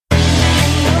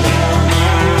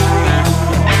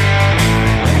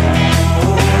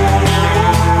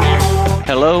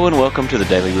welcome to the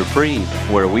Daily Reprieve,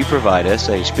 where we provide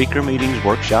SA speaker meetings,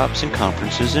 workshops, and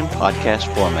conferences in podcast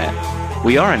format.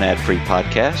 We are an ad-free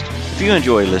podcast. If you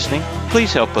enjoy listening,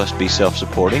 please help us be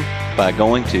self-supporting by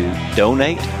going to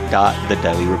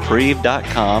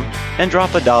donate.thedailyreprieve.com and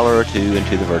drop $1 or $2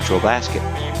 into the virtual basket.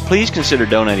 Please consider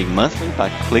donating monthly by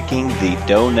clicking the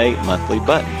Donate Monthly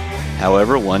button.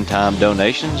 However, one-time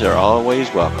donations are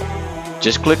always welcome.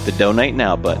 Just click the Donate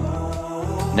Now button.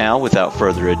 Now, without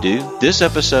further ado, this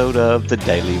episode of the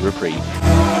Daily Reprieve.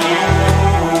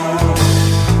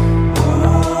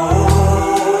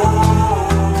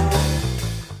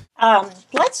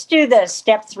 Let's do the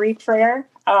step 3 prayer.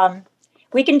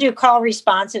 We can do call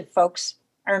response if folks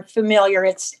aren't familiar.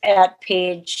 It's at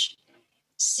page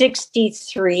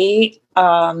 63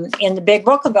 in the Big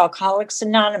Book of Alcoholics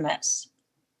Anonymous.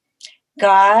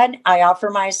 God, I offer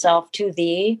myself to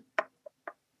thee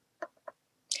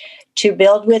to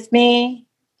build with me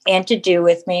and to do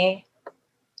with me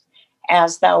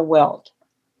as thou wilt.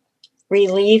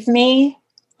 Relieve me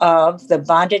of the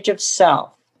bondage of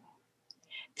self,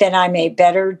 that I may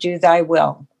better do thy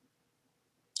will.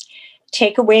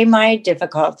 Take away my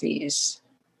difficulties,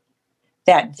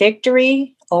 that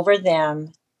victory over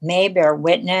them may bear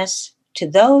witness to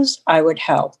those I would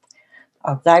help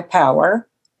of thy power,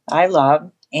 thy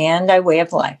love, and thy way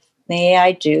of life. May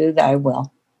I do thy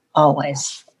will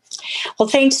always. Well,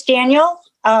 thanks, Daniel,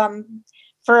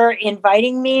 for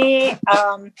inviting me.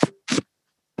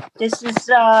 This is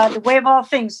the way of all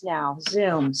things now,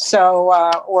 Zoom. So,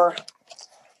 or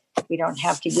we don't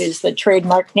have to use the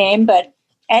trademark name, but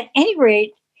at any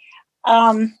rate,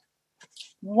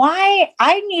 why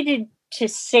I needed to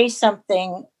say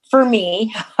something for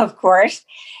me, of course.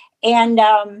 And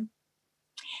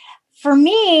for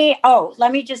me,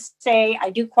 let me just say I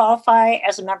do qualify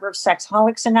as a member of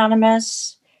Sexaholics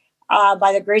Anonymous.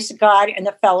 By the grace of God and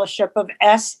the fellowship of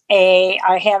SA,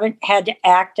 I haven't had to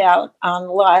act out on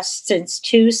lust since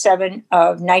 2/7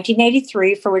 of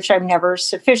 1983, for which I'm never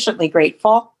sufficiently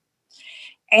grateful.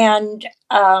 And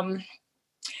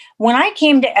when I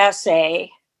came to SA,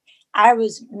 I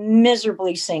was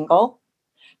miserably single.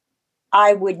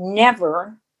 I would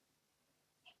never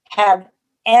have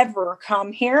ever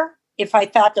come here if I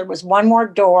thought there was one more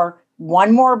door,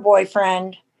 one more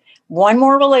boyfriend, one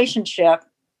more relationship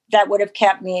that would have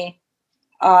kept me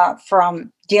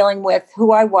from dealing with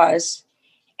who I was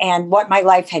and what my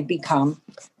life had become.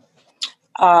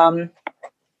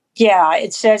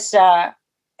 It says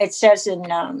in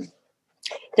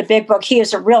the Big Book, he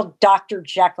is a real Dr.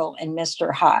 Jekyll and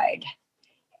Mr. Hyde.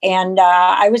 And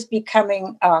I was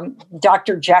becoming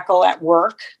Dr. Jekyll at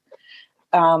work.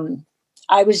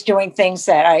 I was doing things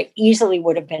that I easily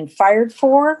would have been fired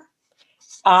for.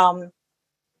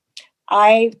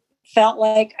 I felt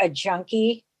like a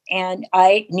junkie, and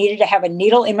I needed to have a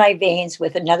needle in my veins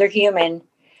with another human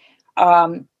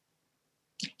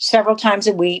several times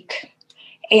a week.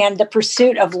 And the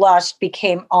pursuit of lust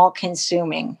became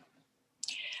all-consuming.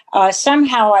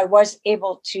 Somehow I was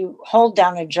able to hold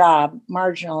down a job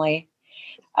marginally.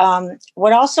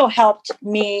 What also helped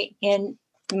me in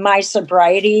my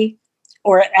sobriety,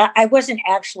 or I wasn't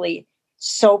actually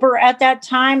sober at that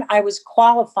time, I was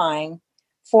qualifying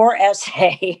for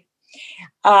SA.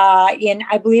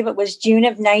 I believe it was June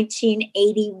of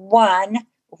 1981,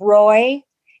 Roy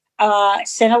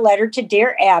sent a letter to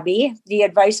Dear Abby, the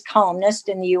advice columnist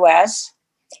in the U.S.,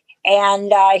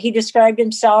 and he described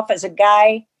himself as a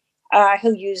guy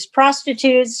who used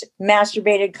prostitutes,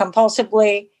 masturbated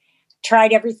compulsively,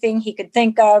 tried everything he could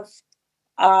think of,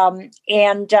 and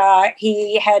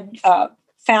he had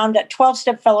found a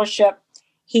 12-step fellowship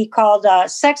he called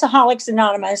Sexaholics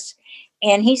Anonymous,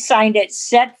 and he signed it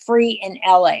Set Free in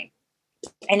LA.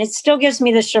 And it still gives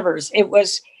me the shivers. It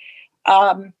was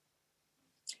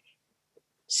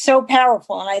so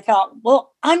powerful. And I thought,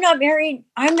 well, I'm not married.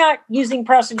 I'm not using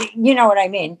prostitution. You know what I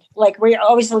mean? Like, we're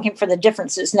always looking for the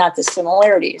differences, not the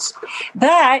similarities.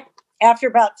 But after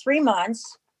about 3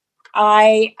 months,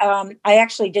 I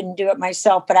actually didn't do it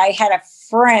myself, but I had a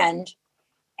friend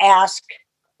ask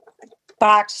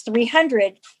Box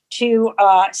 300 to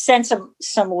send some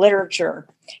literature.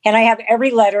 And I have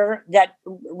every letter that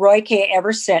Roy K.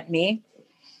 ever sent me.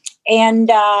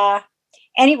 And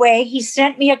anyway, he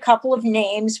sent me a couple of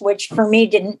names, which for me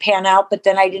didn't pan out, but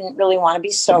then I didn't really want to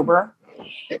be sober.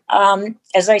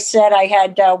 As I said, I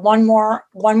had one more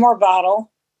bottle,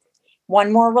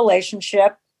 one more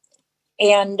relationship.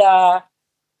 And, I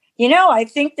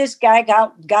think this guy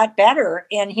got better,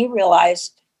 and he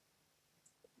realized,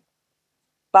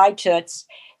 bye toots.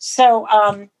 So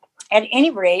at any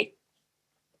rate,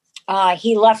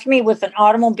 he left me with an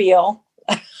automobile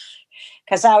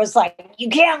because I was like, you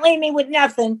can't leave me with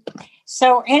nothing.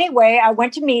 So anyway, I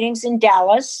went to meetings in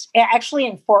Dallas, actually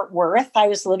in Fort Worth. I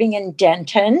was living in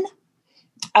Denton,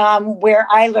 where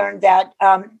I learned that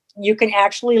you can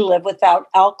actually live without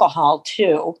alcohol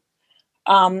too.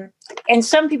 And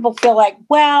some people feel like,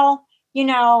 well,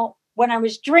 when I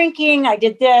was drinking, I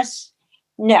did this.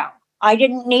 No, I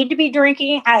didn't need to be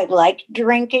drinking. I liked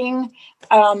drinking,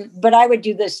 but I would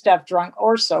do this stuff drunk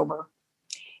or sober.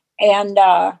 And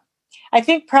I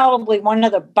think probably one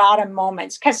of the bottom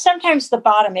moments, because sometimes the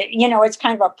bottom, it's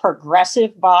kind of a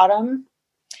progressive bottom.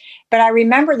 But I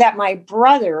remember that my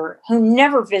brother, who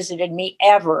never visited me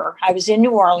ever, I was in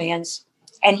New Orleans,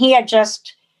 and he had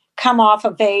just come off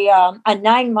of a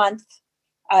 9-month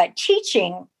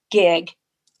teaching gig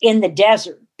in the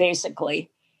desert, basically.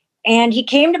 And he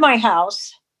came to my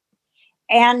house,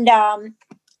 and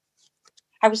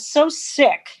I was so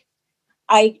sick.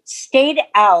 I stayed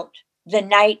out the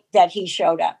night that he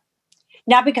showed up.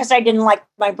 Not because I didn't like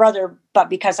my brother,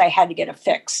 but because I had to get a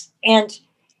fix. And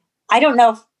I don't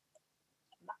know if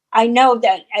I know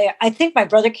that I think my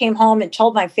brother came home and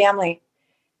told my family,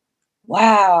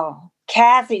 wow,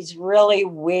 Kathy's really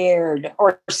weird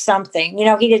or something.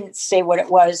 He didn't say what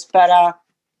it was, but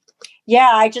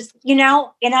yeah, I just, in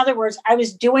other words, I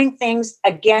was doing things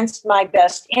against my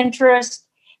best interest,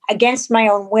 against my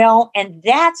own will. And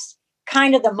that's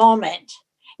kind of the moment,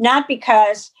 not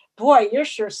because, boy, you're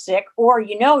sure sick, or,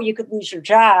 you could lose your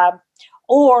job,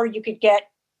 or you could get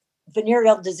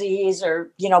venereal disease,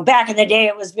 or, back in the day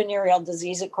it was venereal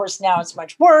disease. Of course, now it's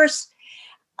much worse.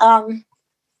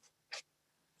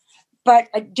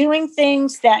 But doing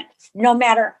things that no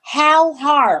matter how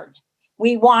hard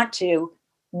we want to,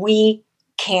 we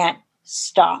can't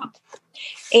stop.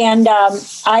 And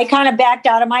I kind of backed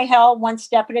out of my hell one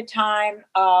step at a time.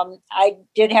 I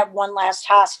did have one last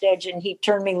hostage, and he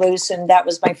turned me loose, and that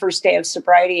was my first day of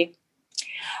sobriety.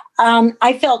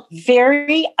 I felt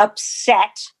very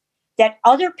upset that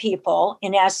other people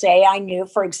in SA I knew,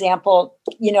 for example,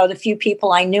 the few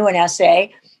people I knew in SA,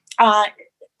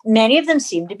 many of them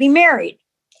seemed to be married.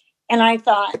 And I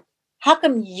thought, how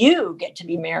come you get to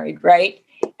be married, right?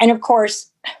 And of course,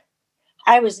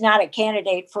 I was not a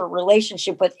candidate for a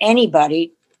relationship with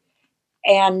anybody.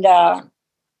 And,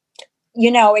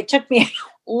 it took me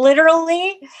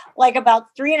literally like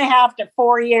about 3.5 to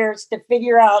 4 years to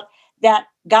figure out that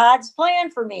God's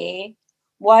plan for me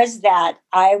was that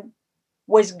I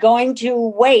was going to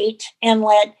wait and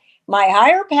let my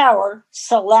higher power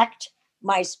select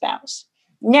my spouse.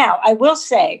 Now, I will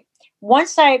say,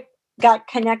 once I got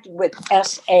connected with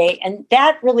SA, and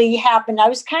that really happened, I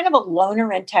was kind of a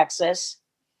loner in Texas.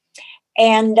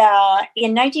 And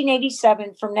in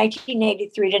 1987, from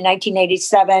 1983 to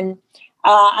 1987,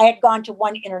 I had gone to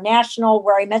one international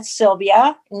where I met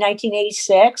Sylvia in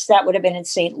 1986. That would have been in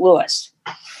St. Louis.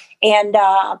 And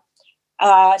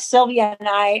Sylvia and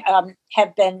I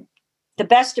have been the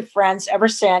best of friends ever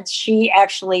since. She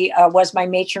actually was my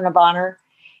matron of honor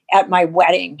at my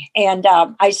wedding. And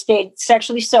I stayed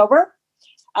sexually sober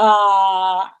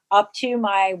up to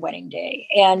my wedding day.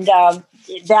 And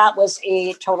that was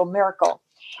a total miracle.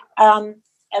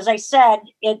 As I said,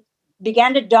 it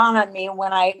began to dawn on me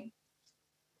when I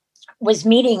was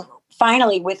meeting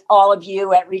finally with all of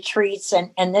you at retreats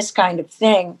and this kind of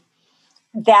thing,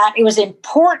 that it was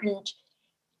important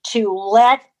to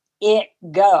let it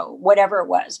go, whatever it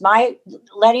was. My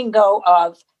letting go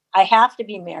of, I have to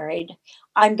be married.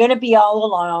 I'm going to be all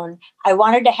alone. I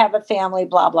wanted to have a family,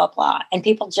 blah, blah, blah. And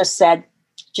people just said,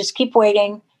 just keep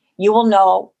waiting. You will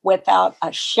know without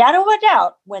a shadow of a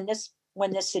doubt when this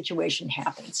situation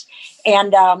happens.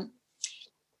 And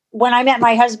when I met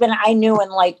my husband, I knew in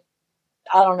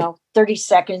 30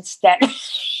 seconds that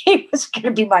he was going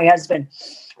to be my husband.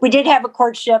 We did have a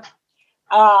courtship.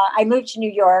 I moved to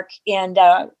New York and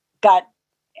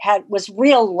was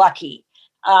real lucky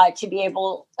to be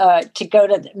able to go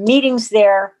to the meetings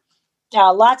there,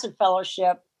 lots of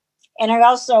fellowship. And I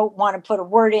also want to put a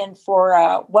word in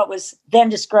for what was then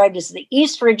described as the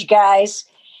Eastridge guys,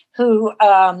 who,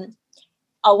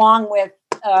 along with,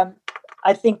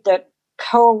 I think, the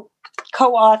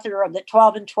co-author of the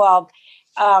 12 and 12,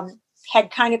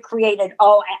 had kind of created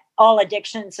all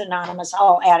Addictions Anonymous,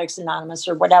 all Addicts Anonymous,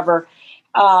 or whatever,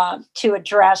 to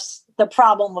address the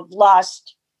problem of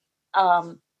lust,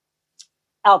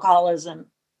 alcoholism,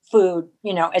 food,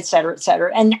 et cetera, et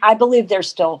cetera. And I believe they're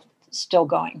still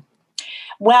going.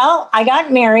 Well, I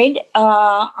got married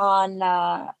on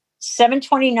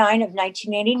 7/29 of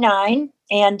 1989,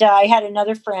 and I had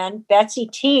another friend, Betsy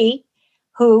T.,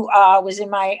 who was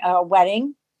in my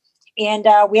wedding, and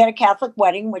we had a Catholic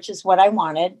wedding, which is what I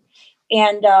wanted.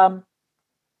 And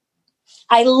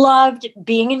I loved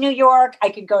being in New York. I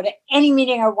could go to any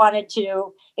meeting I wanted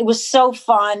to. It was so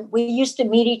fun. We used to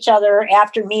meet each other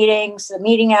after meetings, the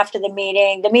meeting after the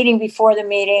meeting before the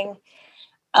meeting.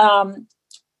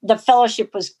 The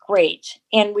fellowship was great.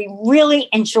 And we really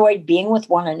enjoyed being with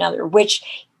one another, which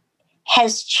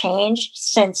has changed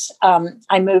since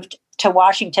I moved to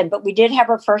Washington. But we did have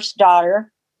our first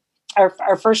daughter,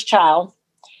 our first child,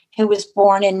 who was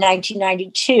born in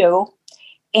 1992.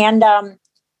 And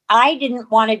I didn't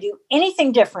want to do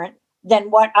anything different than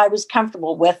what I was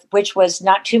comfortable with, which was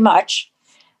not too much.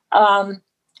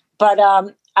 But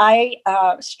I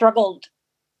struggled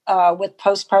with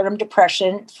postpartum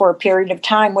depression for a period of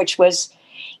time, which was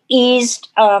eased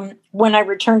when I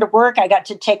returned to work. I got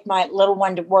to take my little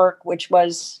one to work, which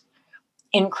was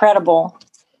incredible.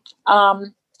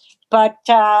 But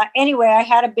anyway, I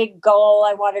had a big goal.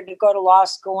 I wanted to go to law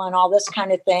school and all this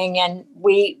kind of thing. And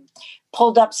we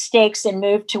pulled up stakes and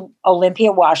moved to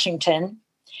Olympia, Washington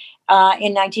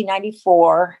in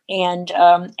 1994. And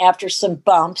after some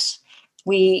bumps,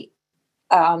 my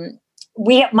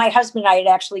husband and I had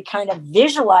actually kind of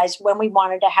visualized when we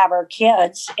wanted to have our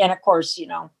kids. And of course,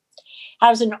 I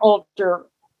was an older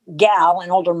gal,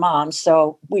 an older mom.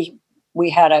 So we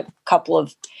had a couple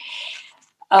of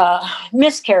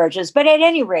miscarriages, but at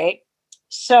any rate,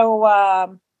 so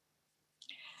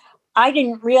I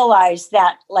didn't realize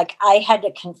that like I had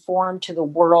to conform to the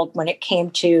world when it came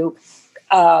to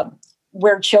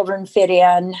where children fit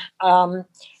in.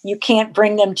 You can't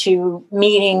bring them to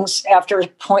meetings after a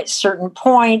certain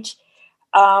point.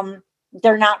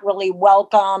 They're not really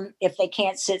welcome if they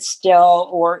can't sit still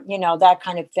or, that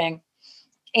kind of thing.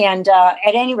 And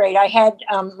at any rate, I had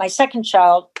my second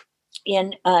child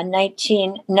in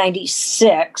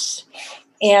 1996.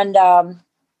 And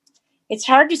it's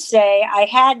hard to say. I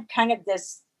had kind of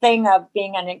this thing of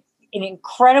being an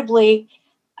incredibly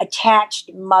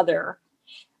attached mother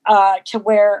to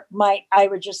where I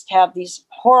would just have these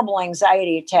horrible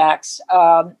anxiety attacks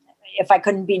if I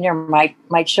couldn't be near my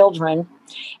children.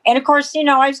 And of course,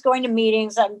 I was going to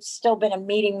meetings. I've still been a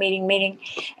meeting.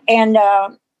 And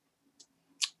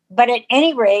but at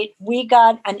any rate, we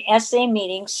got an SA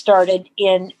meeting started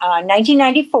in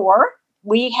 1994.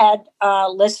 We had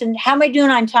listened. How am I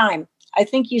doing on time? I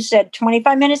think you said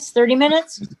 25 minutes, 30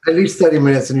 minutes? At least 30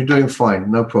 minutes, and you're doing fine.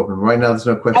 No problem. Right now, there's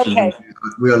no question. Okay.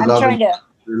 We're loving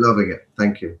it.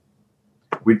 Thank you.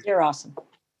 You're awesome.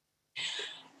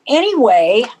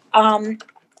 Anyway,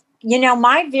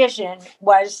 my vision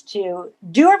was to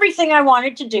do everything I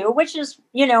wanted to do, which is,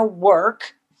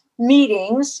 work,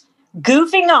 meetings,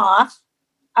 goofing off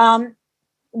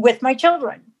with my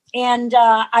children. And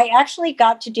I actually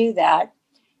got to do that.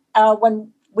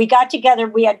 When we got together,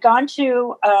 we had gone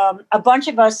to, a bunch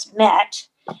of us met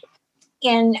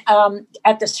in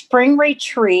at the spring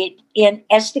retreat in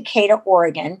Estacada,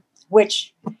 Oregon,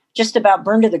 which just about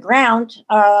burned to the ground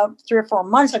 3 or 4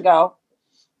 months ago.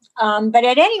 But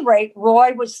at any rate,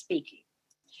 Roy was speaking.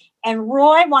 And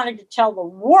Roy wanted to tell the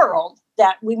world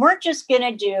that we weren't just going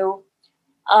to do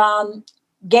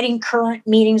getting current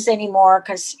meetings anymore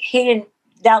because he didn't,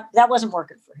 that wasn't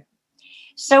working for him.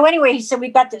 So anyway, he said,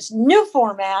 we've got this new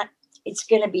format. It's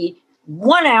going to be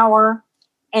 1 hour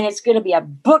and it's going to be a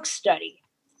book study.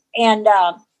 And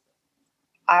I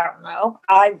don't know.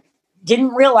 I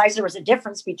didn't realize there was a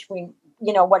difference between,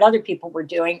 what other people were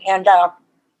doing. And at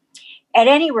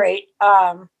any rate,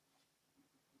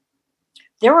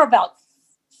 there were about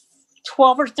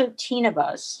 12 or 13 of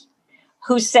us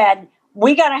who said,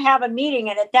 we got to have a meeting.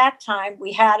 And at that time,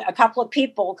 we had a couple of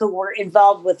people who were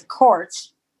involved with the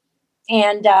courts,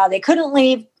 and they couldn't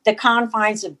leave the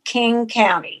confines of King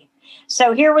County.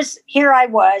 So here I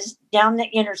was down the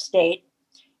interstate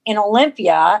in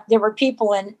Olympia. There were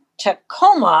people in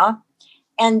Tacoma,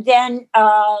 and then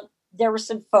there were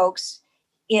some folks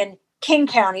in King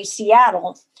County,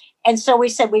 Seattle. And so we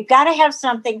said, we've got to have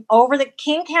something over the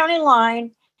King County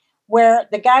line where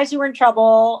the guys who are in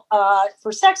trouble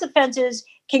for sex offenses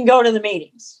can go to the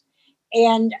meetings.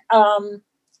 And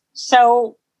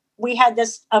so we had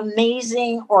this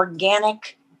amazing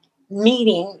organic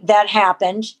meeting that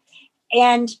happened.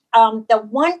 And the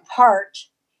one part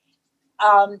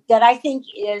that I think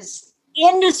is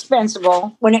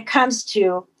indispensable when it comes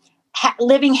to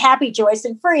living happy, joyous,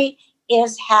 and free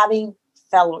is having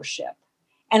fellowship.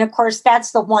 And of course,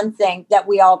 that's the one thing that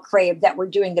we all crave, that we're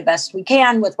doing the best we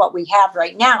can with what we have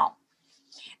right now.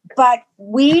 But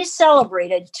we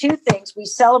celebrated 2 things. We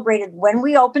celebrated when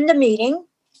we opened a meeting.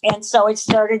 And so it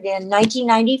started in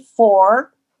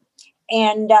 1994.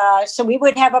 And so we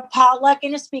would have a potluck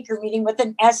and a speaker meeting with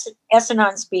an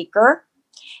S&on speaker.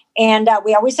 And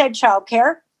we always had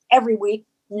childcare every week.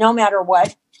 no matter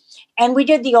what. And we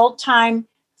did the old time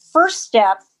first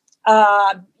step,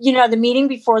 the meeting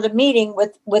before the meeting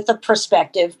with a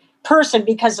prospective person,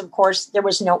 because of course there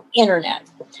was no internet.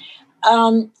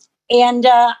 And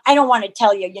I don't want to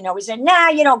tell you, we said, nah,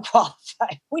 you don't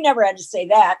qualify. We never had to say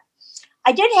that.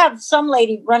 I did have some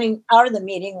lady running out of the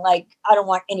meeting, like, I don't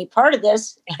want any part of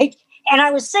this. And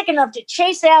I was sick enough to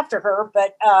chase after her.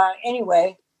 But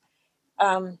anyway,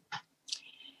 and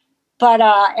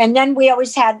then we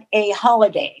always had a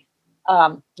holiday,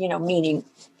 meeting,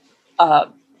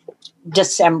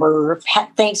 December,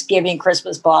 Thanksgiving,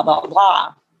 Christmas, blah, blah,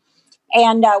 blah.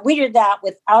 And we did that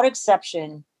without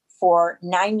exception for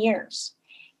 9 years.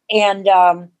 And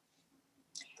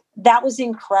that was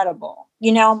incredible.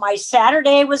 My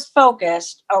Saturday was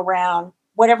focused around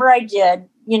whatever I did,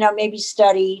 maybe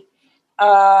study,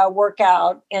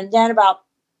 workout. And then about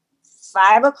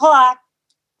 5 o'clock,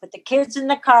 put the kids in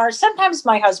the car. Sometimes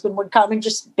my husband would come and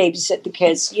just babysit the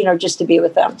kids, just to be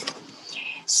with them.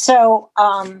 So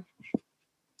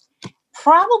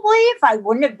probably if I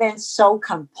wouldn't have been so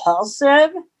compulsive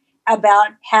about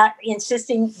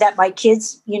insisting that my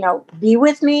kids, be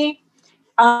with me,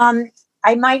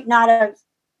 I might not have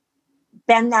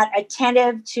been that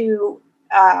attentive to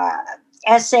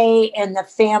SA and the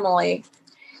family.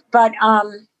 But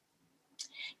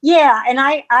yeah, and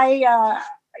I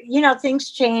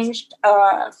things changed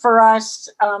for us.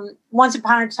 Once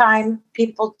upon a time,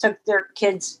 people took their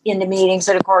kids into meetings,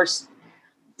 and of course,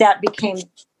 that became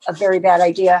a very bad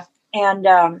idea. And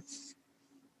but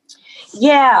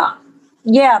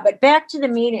back to the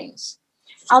meetings.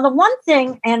 The one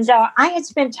thing, and I had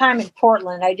spent time in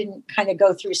Portland. I didn't kind of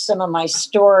go through some of my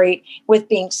story with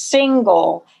being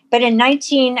single, but in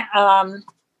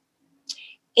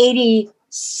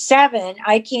 1987,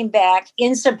 I came back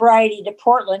in sobriety to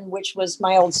Portland, which was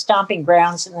my old stomping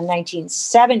grounds in the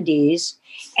 1970s,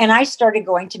 and I started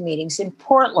going to meetings in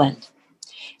Portland.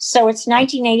 So it's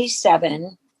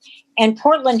 1987, and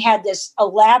Portland had this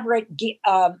elaborate,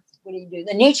 the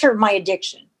nature of my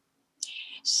addiction.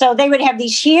 So they would have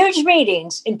these huge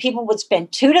meetings, and people would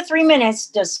spend 2 to 3 minutes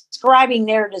describing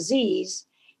their disease.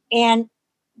 And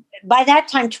by that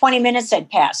time, 20 minutes had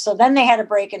passed. So then they had a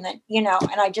break, and then, and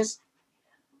I just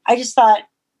thought,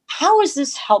 how is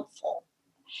this helpful?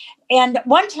 And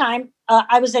one time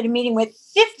I was at a meeting with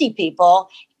 50 people,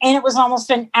 and it was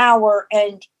almost an hour.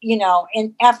 And,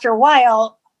 and after a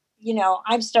while,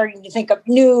 I'm starting to think of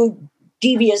new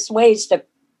devious ways to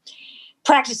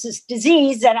practice this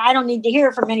disease that I don't need to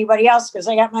hear from anybody else, because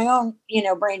I got my own,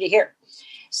 brain to hear.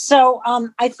 So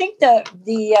I think the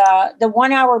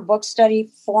 1 hour book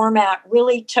study format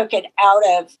really took it out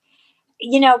of,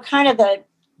 kind of the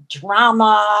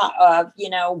drama of,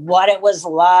 what it was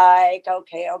like.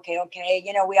 Okay.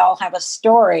 We all have a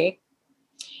story.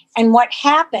 And what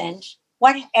happened,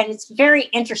 and it's very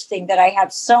interesting that I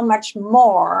have so much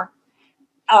more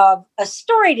of a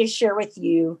story to share with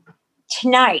you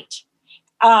tonight.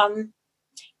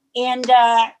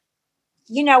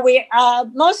 We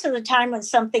most of the time when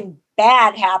something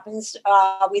bad happens,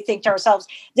 we think to ourselves,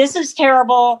 this is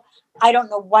terrible. I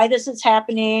don't know why this is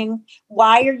happening.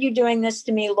 Why are you doing this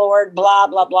to me, Lord? Blah,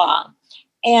 blah, blah.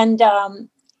 And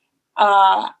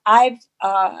I've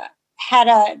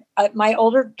had my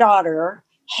older daughter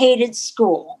hated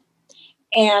school.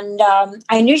 And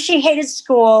I knew she hated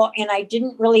school, and I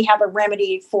didn't really have a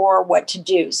remedy for what to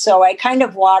do. So I kind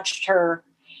of watched her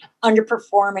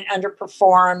underperform,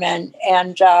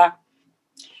 and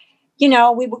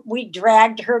we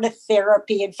dragged her to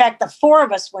therapy. In fact, the 4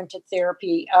 of us went to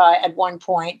therapy at one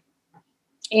point.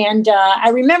 And I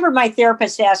remember my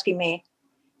therapist asking me,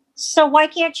 so why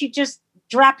can't you just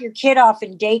drop your kid off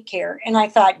in daycare? And I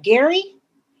thought, Gary,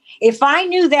 if I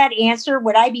knew that answer,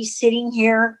 would I be sitting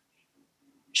here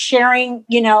sharing,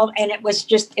 and it was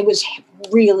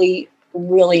really,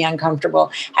 really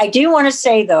uncomfortable. I do want to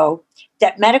say, though,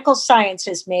 that medical science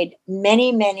has made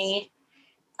many, many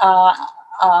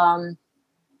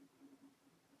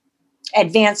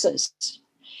advances.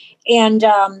 And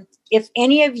if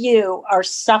any of you are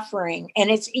suffering, and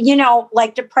it's,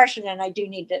 like depression, and I do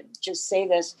need to just say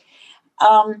this,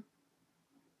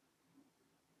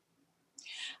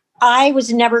 I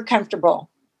was never comfortable.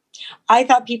 I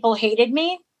thought people hated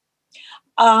me.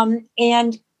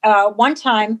 And one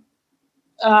time,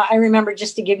 I remember,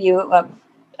 just to give you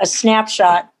a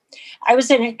snapshot, I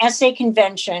was at an SA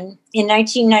convention in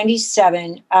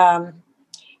 1997,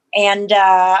 and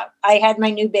I had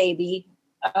my new baby,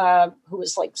 who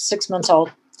was like 6 months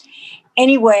old.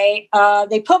 Anyway,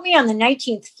 they put me on the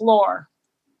 19th floor,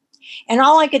 and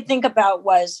all I could think about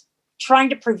was trying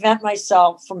to prevent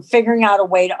myself from figuring out a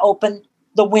way to open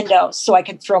the window so I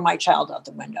could throw my child out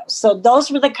the window. So those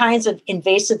were the kinds of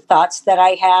invasive thoughts that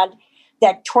I had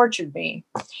that tortured me.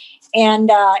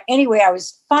 And anyway, I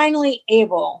was finally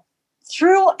able,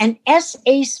 through an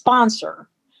SA sponsor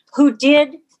who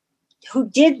did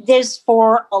this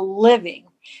for a living.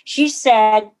 She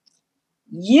said,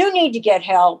 you need to get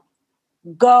help.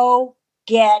 Go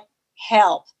get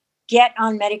help. Get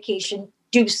on medication.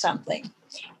 Do something.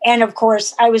 And of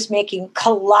course, I was making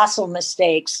colossal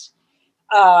mistakes.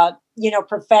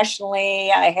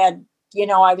 Professionally, I had,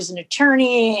 I was an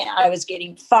attorney. I was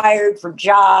getting fired for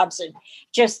jobs and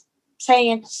just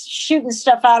shooting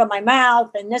stuff out of my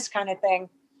mouth and this kind of thing.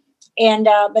 And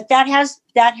but that has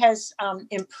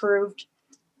improved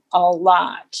a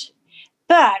lot.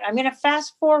 But I'm going to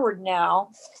fast forward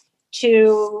now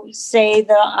to say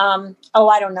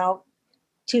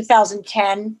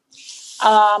 2010.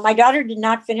 My daughter did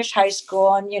not finish high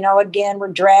school, and again, we're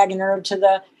dragging her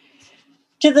to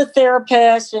the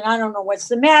therapist, and I don't know what's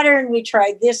the matter. And we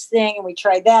tried this thing and we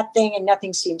tried that thing, and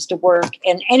nothing seems to work.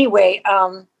 And anyway,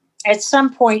 at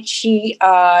some point, she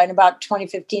in about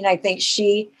 2015, I think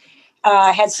she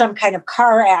had some kind of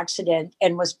car accident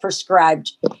and was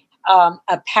prescribed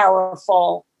a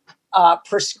powerful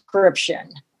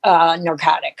prescription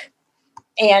narcotic.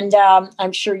 And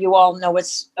I'm sure you all know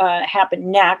what's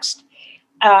happened next.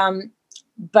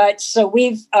 But so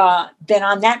we've been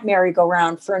on that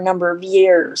merry-go-round for a number of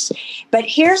years. But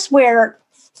here's where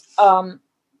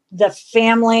the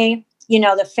family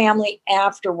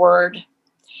afterward.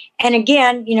 And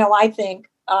again, I think,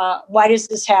 why does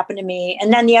this happen to me?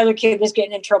 And then the other kid was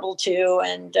getting in trouble too.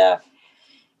 And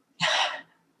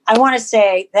I want to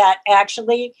say that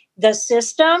actually the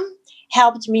system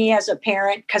helped me as a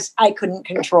parent because I couldn't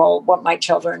control what my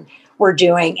children were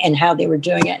doing and how they were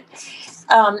doing it.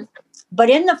 But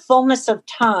in the fullness of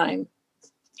time,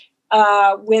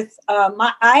 there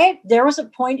was a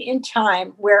point in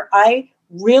time where I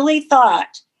really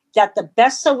thought that the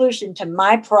best solution to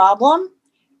my problem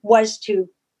was to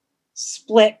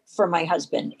split from my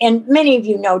husband. And many of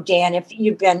you know, Dan, if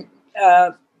you've been,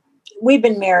 we've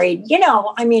been married,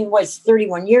 was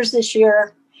 31 years this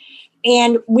year.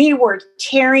 And we were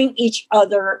tearing each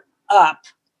other up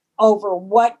over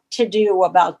what to do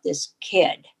about this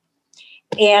kid.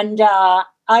 And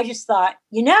I just thought,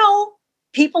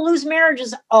 people lose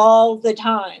marriages all the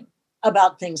time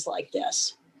about things like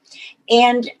this.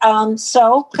 And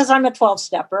so, because I'm a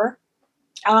 12-stepper,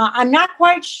 I'm not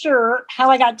quite sure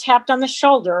how I got tapped on the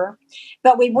shoulder,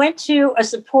 but we went to a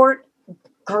support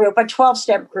group, a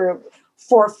 12-step group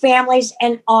for families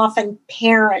and often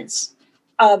parents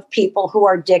of people who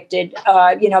are addicted,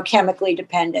 chemically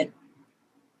dependent.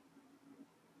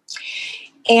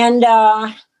 And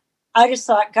I just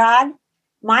thought, God,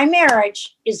 my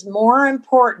marriage is more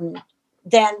important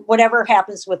than whatever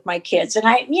happens with my kids. And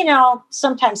I,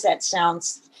 sometimes that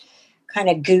sounds kind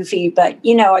of goofy, but,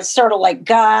 it's sort of like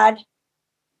God,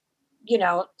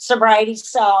 sobriety,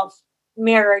 self,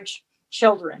 marriage,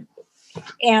 children.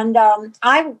 And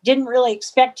I didn't really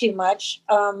expect too much.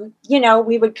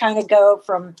 We would kind of go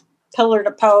from pillar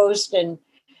to post and,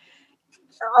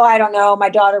 I don't know, my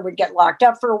daughter would get locked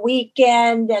up for a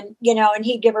weekend and, and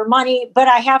he'd give her money. But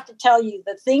I have to tell you,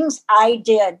 the things I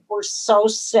did were so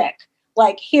sick.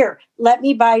 Like, here, let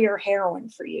me buy your heroin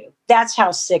for you. That's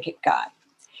how sick it got.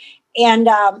 And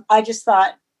I just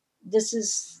thought, this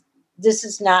is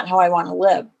not how I want to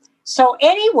live. So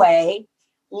anyway,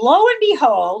 lo and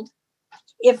behold,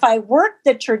 if I work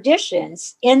the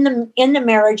traditions in the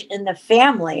marriage, in the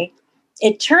family,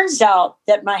 it turns out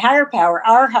that my higher power,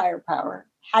 our higher power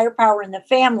in the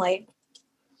family,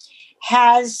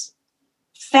 has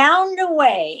found a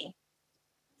way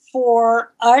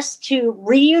for us to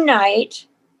reunite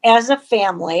as a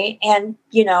family. And,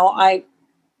 I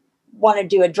want to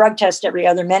do a drug test every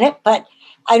other minute, but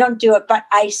I don't do it. But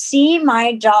I see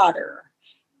my daughter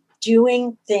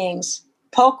doing things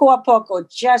poco a poco,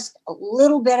 just a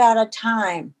little bit at a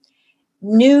time,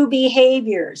 new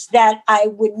behaviors that I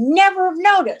would never have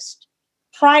noticed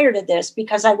prior to this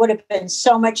because I would have been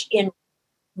so much in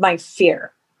my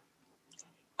fear.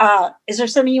 Is there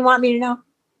something you want me to know?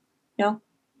 No?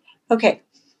 Okay.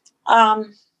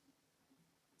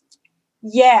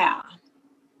 Yeah.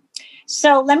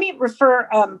 So let me refer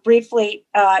briefly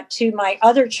to my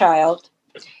other child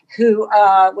who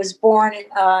was born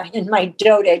in my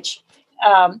dotage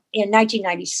in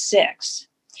 1996.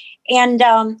 And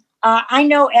I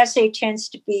know SA tends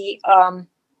to be,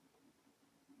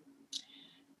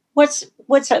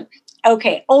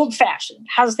 old-fashioned.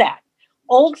 How's that?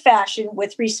 Old-fashioned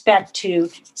with respect to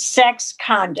sex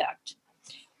conduct.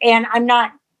 And I'm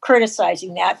not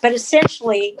criticizing that, but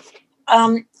essentially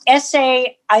SA,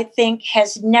 I think,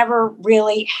 has never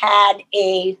really had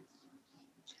a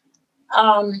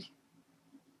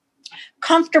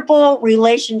comfortable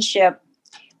relationship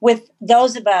with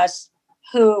those of us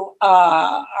who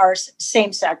are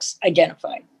same-sex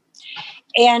identified.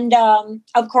 And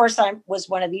of course, I was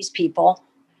one of these people.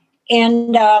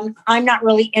 And I'm not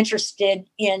really interested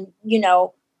in,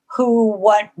 who,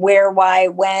 what, where, why,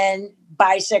 when,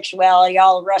 bisexuality,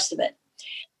 all the rest of it.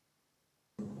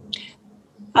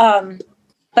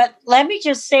 But let me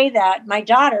just say that my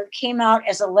daughter came out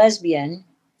as a lesbian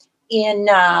in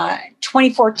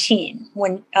 2014,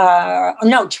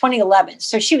 2011.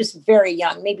 So she was very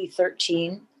young, maybe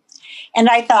 13. And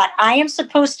I thought, I am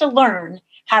supposed to learn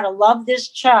how to love this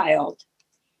child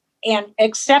and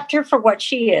accept her for what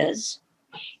she is.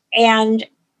 And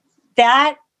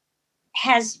that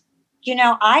has,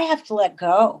 I have to let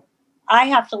go.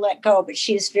 But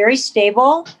she is very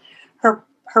stable. Her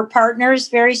partner is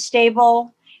very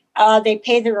stable. They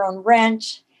pay their own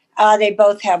rent. They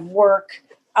both have work.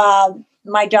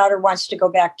 My daughter wants to go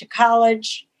back to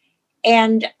college.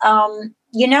 And,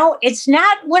 it's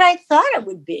not what I thought it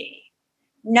would be.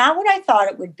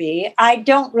 I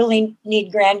don't really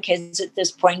need grandkids at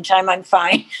this point in time. I'm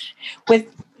fine with,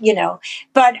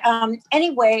 but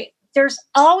anyway, there's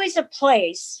always a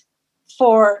place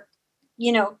for,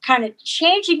 kind of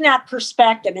changing that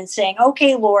perspective and saying,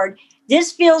 okay, Lord,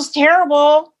 this feels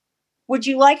terrible. Would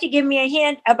you like to give me a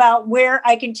hint about where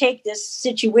I can take this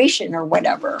situation or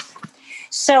whatever?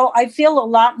 So I feel a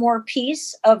lot more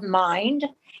peace of mind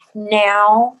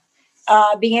now,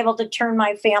 being able to turn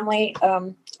my family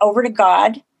over to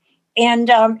God. And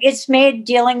it's made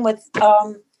dealing with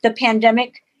the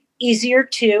pandemic easier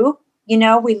too.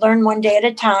 We learn one day at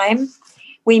a time.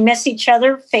 We miss each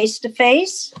other face to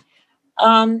face.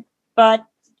 But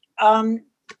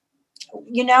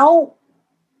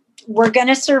we're going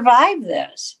to survive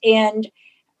this. And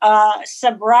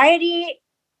sobriety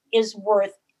is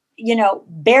worth,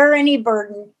 bear any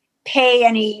burden, pay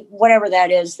any, whatever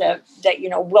that is that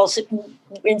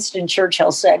Winston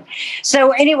Churchill said.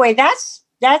 So anyway, that's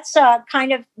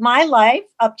kind of my life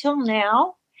up till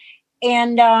now.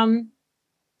 And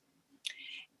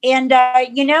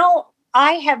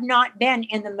I have not been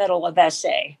in the middle of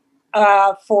SA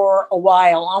for a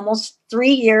while, almost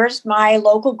 3 years. My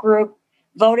local group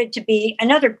voted to be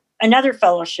another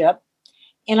fellowship.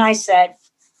 And I said,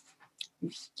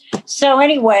 so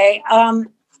anyway,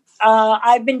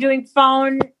 I've been doing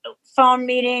phone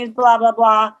meetings, blah, blah,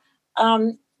 blah.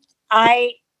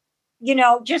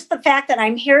 Just the fact that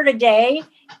I'm here today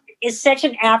is such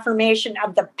an affirmation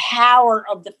of the power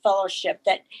of the fellowship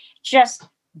that just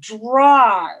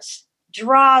draws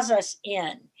us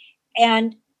in,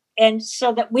 and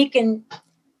so that we can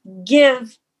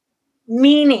give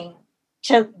meaning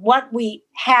to what we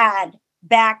had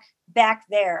back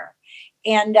there.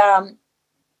 And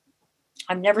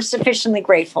I'm never sufficiently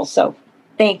grateful. So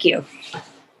thank you.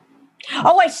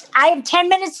 Oh, I have 10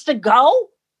 minutes to go.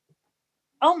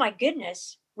 Oh my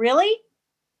goodness. Really?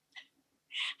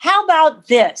 How about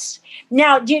this?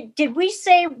 Now, did we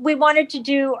say we wanted to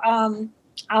do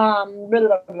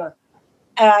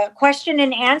question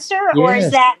and answer, or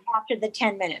is that after the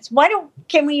 10 minutes?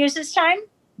 Can we use this time?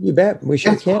 You bet. We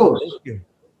sure can. Thank you.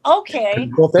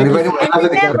 Okay. Well, thank you. And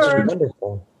remember,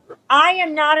 wonderful. I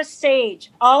am not a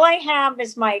sage. All I have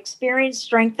is my experience,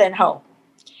 strength, and hope.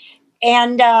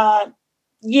 And and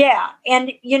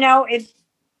if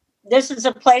this is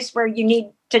a place where you need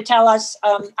to tell us,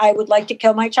 I would like to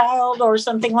kill my child or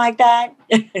something like that,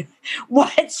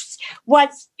 what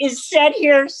is said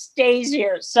here stays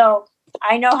here. So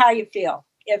I know how you feel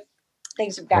if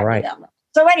things have gotten to that level.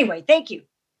 So anyway, thank you.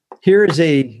 Here is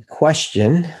a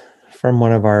question from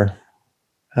one of our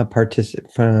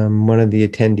from one of the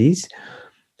attendees.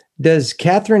 Does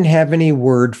Katherine have any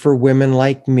word for women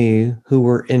like me who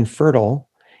were infertile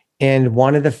and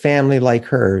wanted a family like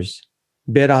hers?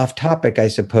 Bit off topic, I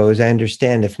suppose. I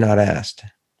understand if not asked.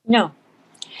 No.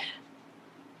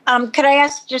 Could I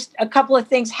ask just a couple of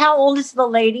things? How old is the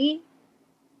lady?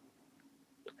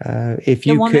 If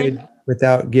you could,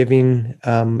 without giving,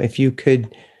 if you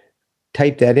could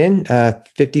type that in,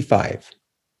 55.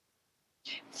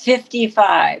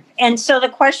 55. And so the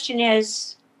question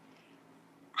is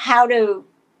how to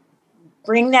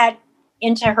bring that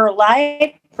into her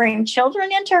life, bring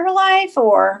children into her life,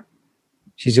 or?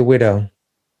 She's a widow.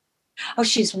 Oh,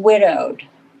 she's widowed.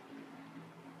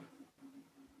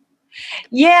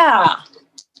 Yeah.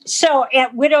 So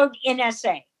widowed in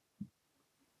SA.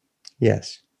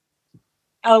 Yes.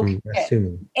 Okay.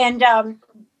 Assuming. And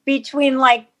between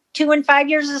like 2 and 5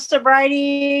 years of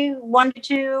sobriety, 1 to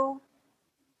 2.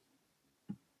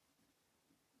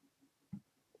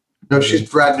 No, she's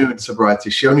brand new in sobriety.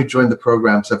 She only joined the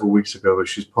program several weeks ago, but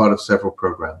she's part of several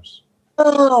programs.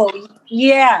 Oh,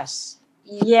 yes.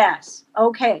 Yes.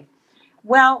 Okay.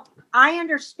 Well, I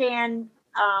understand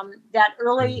that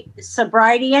early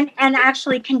sobriety and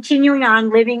actually continuing on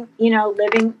living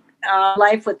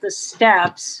life with the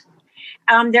steps.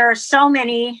 There are so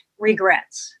many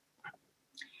regrets.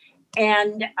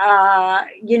 And,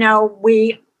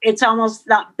 it's almost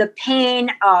the pain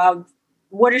of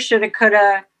woulda, shoulda,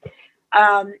 coulda,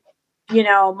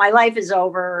 my life is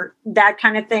over, that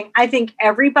kind of thing. I think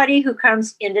everybody who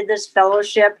comes into this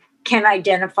fellowship can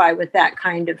identify with that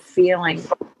kind of feeling.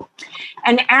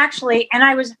 And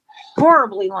I was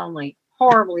horribly lonely.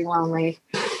 I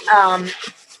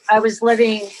was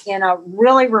living in a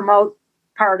really remote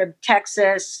part of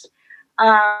Texas.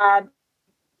 I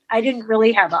didn't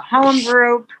really have a home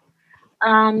group.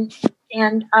 And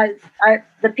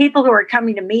the people who were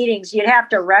coming to meetings, you'd have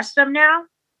to arrest them now.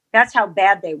 That's how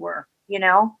bad they were,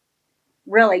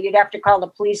 really, you'd have to call the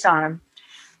police on them.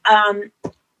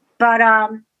 But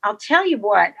I'll tell you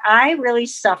what, I really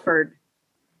suffered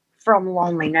from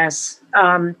loneliness.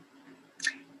 And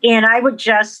I would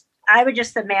just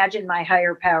imagine my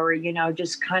higher power,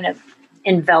 just kind of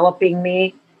enveloping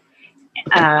me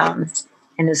in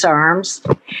his arms.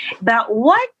 But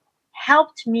what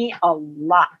helped me a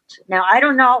lot. Now, I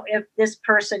don't know if this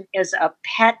person is a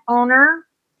pet owner,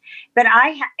 but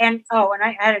I had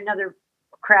another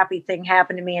crappy thing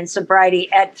happen to me in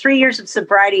sobriety. At 3 years of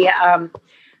sobriety, I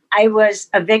was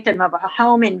a victim of a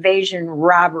home invasion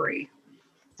robbery.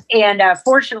 And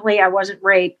fortunately, I wasn't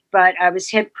raped, but I was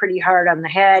hit pretty hard on the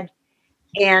head.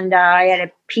 And I had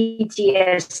a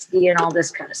PTSD and all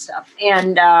this kind of stuff.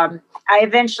 And it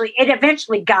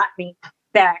eventually got me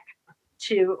back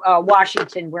to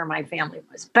Washington, where my family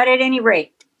was. But at any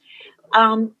rate,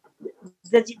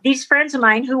 these friends of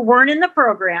mine who weren't in the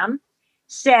program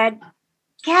said,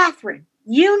 Katherine,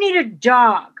 you need a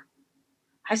dog.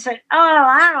 I said, oh,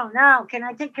 I don't know. Can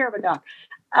I take care of a dog?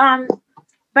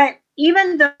 But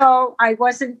even though I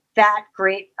wasn't that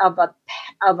great of a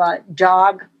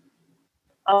dog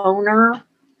owner,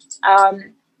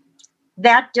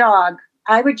 that dog,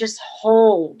 I would just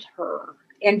hold her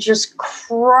and just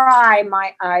cry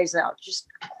my eyes out.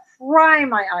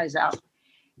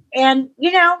 And,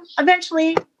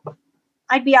 eventually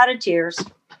I'd be out of tears.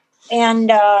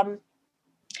 And,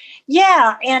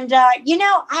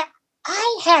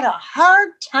 I had a hard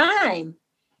time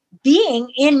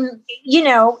being in,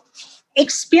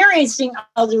 experiencing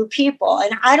other people.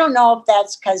 And I don't know if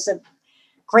that's because of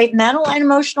great mental and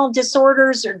emotional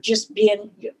disorders or just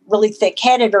being really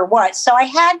thick-headed or what. So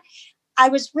I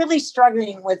was really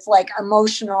struggling with like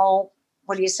emotional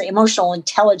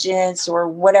intelligence or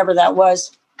whatever that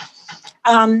was.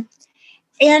 I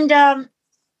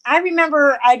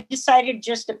remember I decided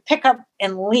just to pick up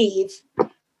and leave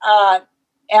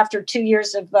after 2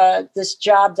 years of this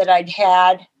job that I'd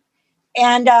had.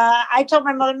 And I told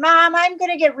my mother, Mom, I'm going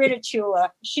to get rid of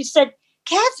Chula. She said,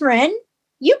 Katherine,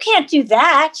 you can't do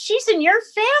that. She's in your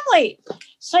family.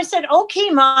 So I said, okay,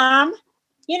 Mom,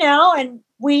 and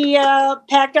we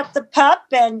packed up the pup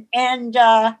and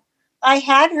I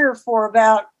had her for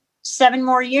about 7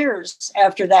 more years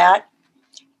after that.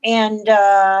 And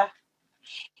but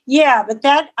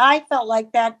that I felt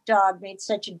like that dog made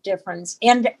such a difference.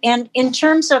 And in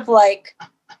terms of like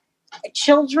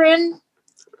children,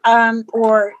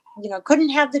 or couldn't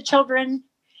have the children,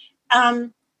 I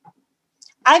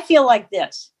feel like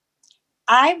this.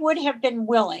 I would have been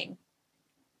willing,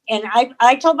 and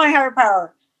I told my higher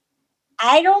power,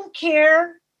 I don't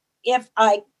care if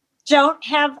I don't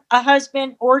have a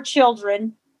husband or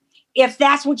children, if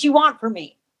that's what you want for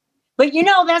me. But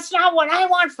that's not what I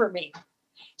want for me.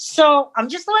 So I'm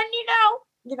just letting you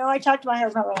know. I talked to my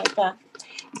higher power like that.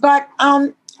 But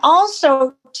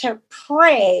also to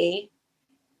pray,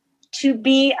 to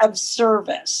be of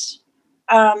service.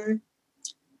 And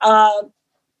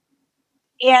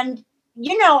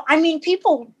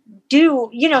people do,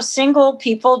 single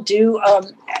people do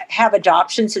have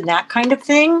adoptions and that kind of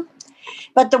thing.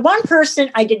 But the one person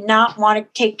I did not want to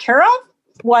take care of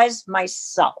was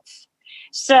myself.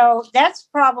 So that's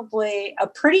probably a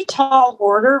pretty tall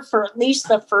order for at least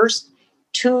the first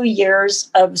 2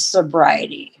 years of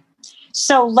sobriety.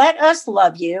 So let us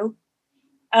love you.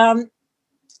 God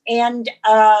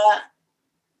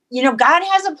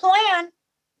has a plan.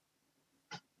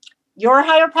 Your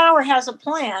higher power has a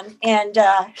plan. And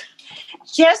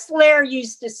Jess Lair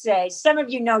used to say, some of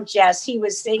you know Jess, he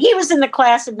was in the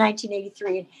class in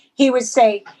 1983. And he would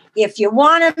say, if you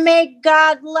want to make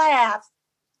God laugh,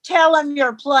 tell him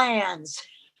your plans.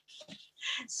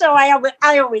 So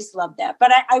I always love that.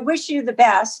 But I wish you the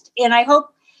best, and I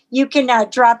hope you can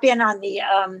drop in on the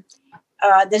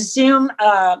Zoom.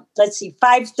 Let's see,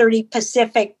 5:30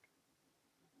 Pacific,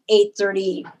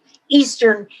 8:30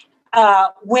 Eastern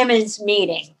women's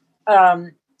meeting,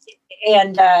 and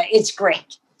it's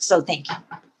great. So thank you.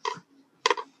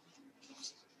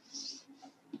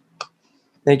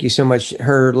 Thank you so much.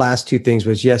 Her last two things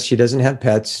was, yes, she doesn't have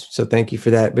pets, so thank you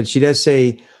for that. But she does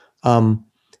say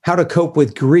how to cope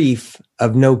with grief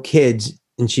of no kids,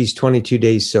 and she's 22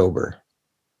 days sober.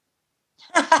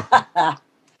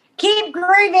 Keep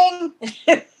grieving.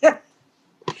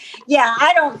 Yeah,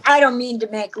 I don't mean to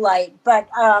make light, but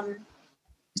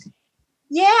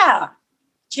yeah,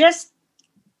 just,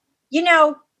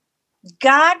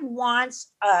 God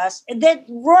wants us. And then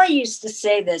Roy used to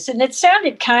say this, and it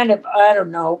sounded kind of, I don't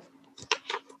know,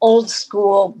 old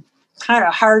school, kind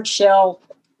of hard shell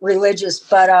religious,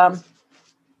 but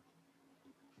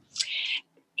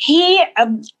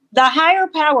the higher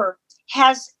power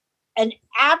has an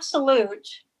absolute,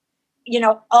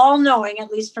 all knowing,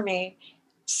 at least for me,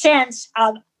 sense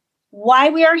of why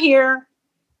we are here,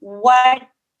 what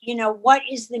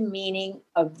is the meaning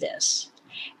of this.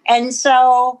 And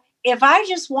so if I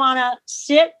just want to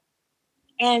sit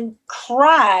and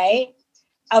cry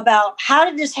about how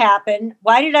did this happen?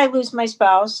 Why did I lose my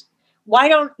spouse? Why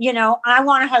don't, I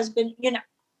want a husband,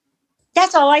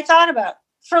 that's all I thought about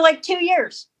for like 2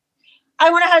 years. I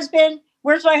want a husband.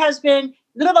 Where's my husband?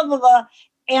 Blah, blah, blah, blah.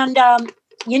 And,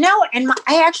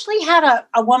 I actually had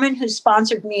a woman who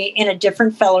sponsored me in a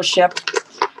different fellowship.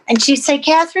 And she'd say,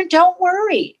 Katherine, don't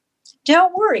worry.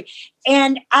 Don't worry.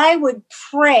 And I would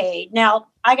pray. Now,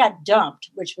 I got dumped,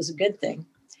 which was a good thing.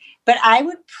 But I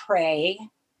would pray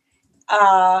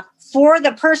for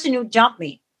the person who dumped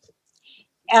me.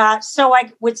 So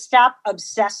I would stop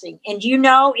obsessing. And,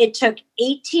 it took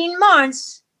 18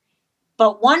 months.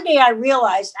 But one day I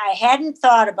realized I hadn't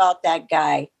thought about that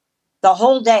guy the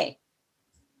whole day.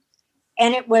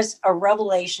 And it was a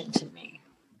revelation to me.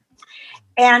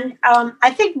 And I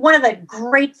think one of the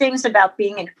great things about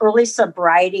being in early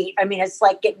sobriety, it's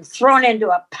like getting thrown into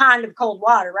a pond of cold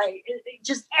water, right?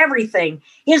 Just everything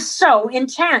is so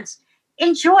intense.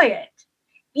 Enjoy it.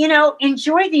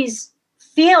 Enjoy these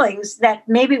feelings that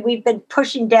maybe we've been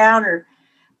pushing down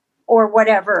or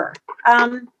whatever.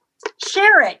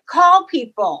 Share it. Call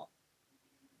people.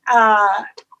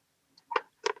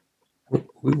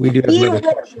 We do have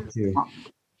too.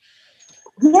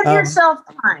 Give yourself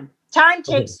time. Time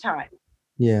takes time.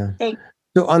 Yeah.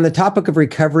 So on the topic of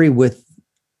recovery with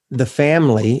the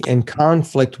family and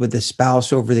conflict with the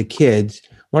spouse over the kids,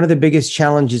 one of the biggest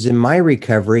challenges in my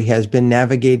recovery has been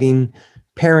navigating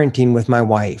parenting with my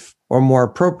wife, or more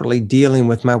appropriately, dealing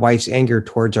with my wife's anger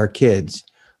towards our kids.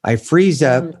 I freeze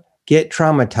up, get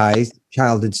traumatized,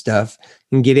 childhood stuff,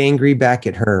 and get angry back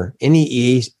at her.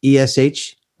 Any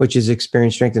ESH, which is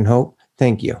experience, strength, and hope?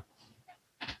 Thank you.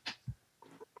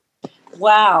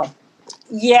 Wow.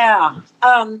 Yeah.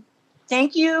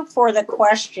 Thank you for the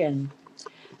question.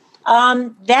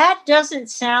 That doesn't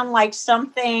sound like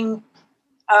something,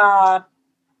 that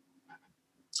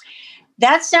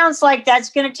sounds like that's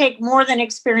going to take more than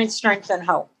experience, strength, and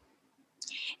hope.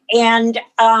 And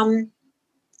I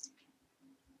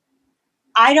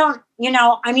don't,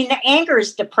 the anger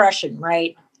is depression,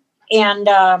 right? And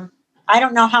I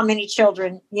don't know how many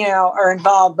children, are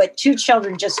involved, but 2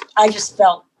 children I just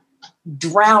felt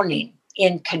drowning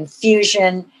in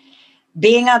confusion,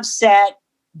 being upset,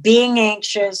 being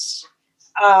anxious,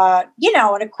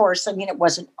 and of course, it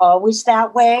wasn't always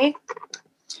that way,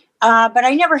 but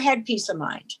I never had peace of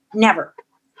mind, never.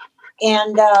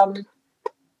 And,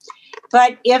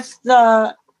 but if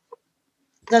the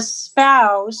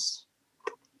spouse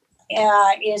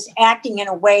is acting in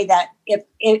a way that it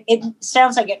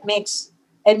sounds like it makes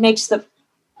the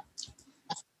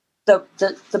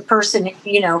person,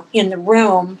 in the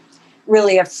room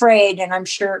really afraid, and I'm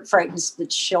sure it frightens the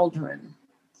children.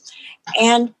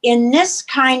 And in this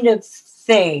kind of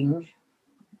thing,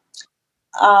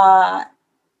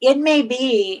 it may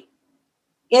be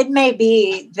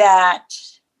that,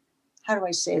 how do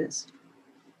I say this?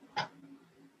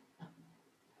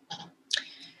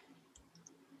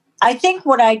 I think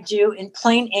what I do in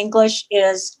plain English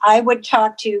is I would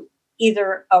talk to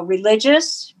either a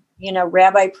religious,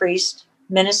 rabbi, priest,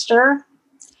 minister,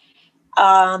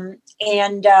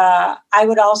 and I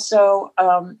would also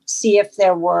see if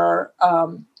there were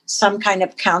some kind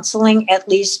of counseling, at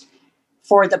least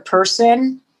for the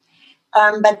person.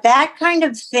 But that kind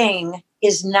of thing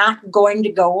is not going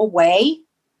to go away.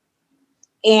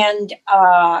 And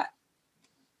I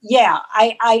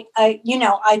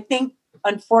think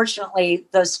unfortunately,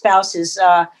 the spouse is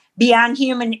beyond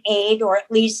human aid, or at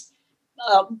least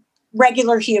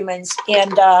regular humans.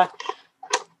 And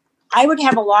I would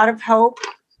have a lot of hope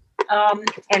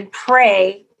and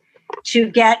pray to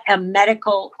get a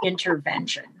medical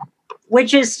intervention,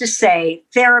 which is to say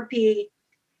therapy,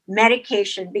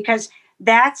 medication, because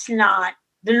that's not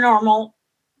the normal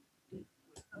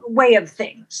way of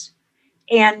things.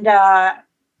 And,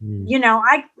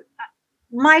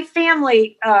 my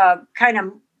family kind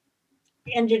of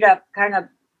ended up kind of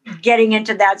getting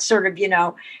into that sort of,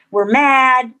 we're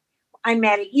mad. I'm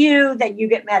mad at you, then you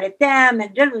get mad at them,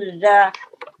 and da da da da.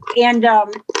 And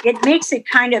it makes it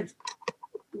kind of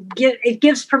it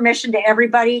gives permission to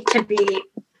everybody to be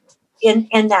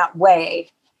in that way.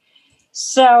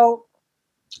 So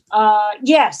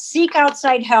yes, seek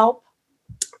outside help.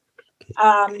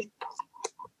 And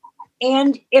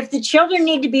if the children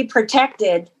need to be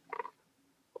protected,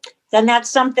 then that's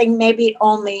something maybe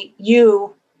only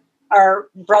you, our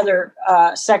brother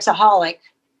sexaholic,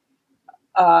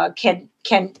 can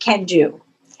do.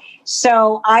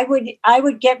 So I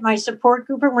would get my support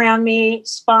group around me,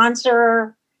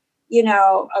 sponsor,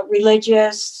 a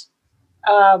religious,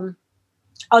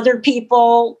 other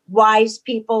people, wise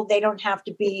people. They don't have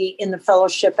to be in the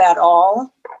fellowship at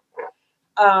all.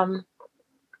 And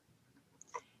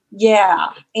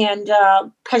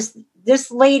because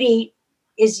this lady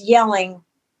is yelling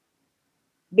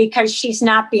because she's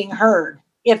not being heard,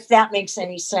 if that makes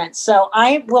any sense. So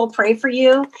I will pray for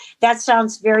you. That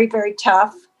sounds very, very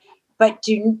tough, but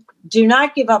do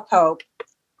not give up hope.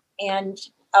 And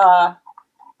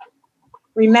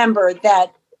remember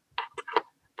that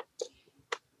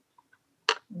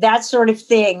sort of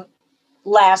thing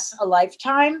lasts a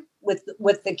lifetime with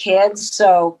the kids.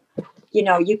 So,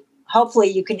 hopefully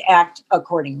you can act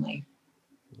accordingly.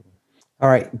 All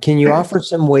right. Can you offer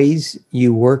some ways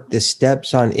you work the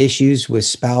steps on issues with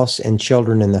spouse and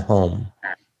children in the home?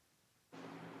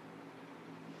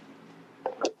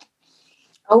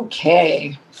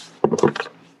 Okay.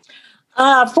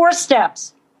 4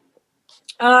 steps.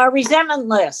 Resentment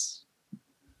list.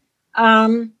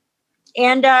 And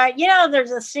there's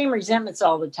the same resentments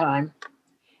all the time.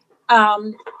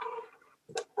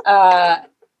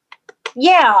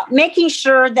 Making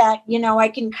sure that, I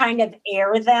can kind of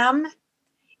air them.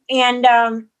 And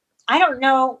I don't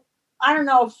know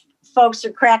if folks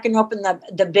are cracking open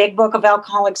the big book of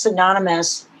Alcoholics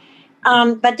Anonymous.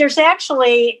 But there's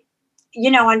actually,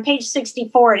 on page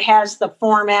 64, it has the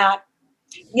format.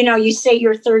 You say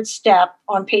your third step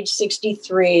on page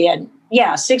 63. And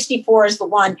 64 is the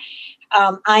one.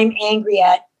 I'm angry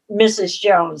at Mrs.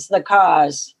 Jones, the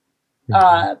cause.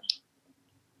 My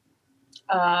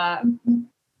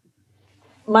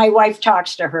wife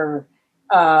talks to her.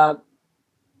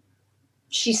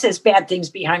 She says bad things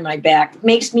behind my back.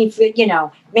 Makes me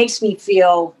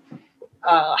feel,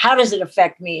 how does it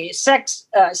affect me? Sex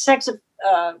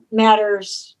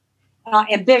matters,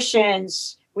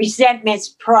 ambitions, resentments,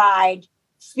 pride,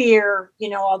 fear,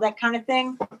 all that kind of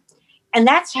thing. And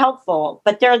that's helpful.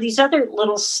 But there are these other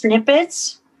little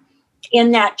snippets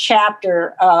in that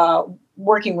chapter,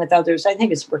 working with others. I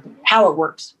think it's how it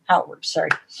works. Sorry.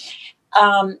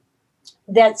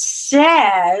 That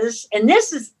says, and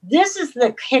this is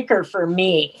the kicker for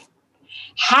me.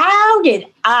 How did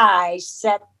I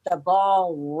set the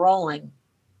ball rolling?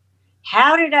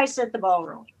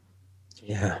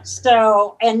 Yeah.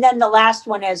 So, and then the last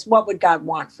one is, what would God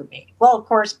want for me? Well, of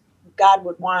course, God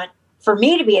would want for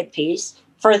me to be at peace,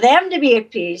 for them to be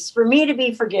at peace, for me to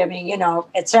be forgiving,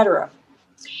 etc.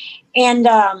 And,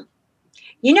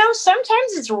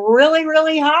 sometimes it's really,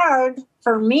 really hard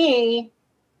for me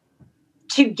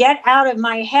to get out of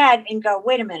my head and go,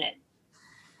 wait a minute,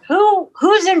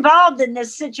 who's involved in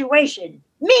this situation?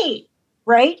 Me,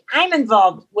 right? I'm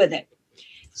involved with it.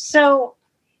 So,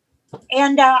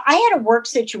 and I had a work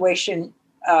situation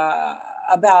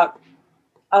about,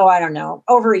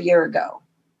 over a year ago.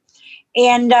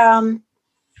 And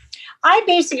I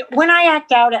basically, when I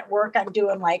act out at work, I'm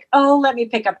doing like, let me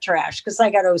pick up trash because I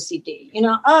got OCD,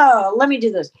 let me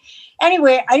do this.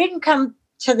 Anyway, I didn't come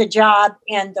to the job,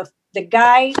 and the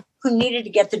guy who needed to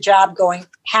get the job going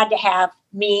had to have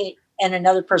me and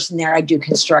another person there. I do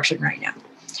construction right now.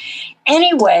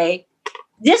 Anyway,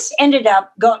 this ended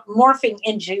up morphing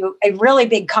into a really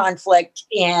big conflict,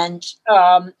 and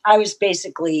I was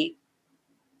basically,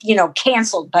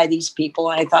 canceled by these people.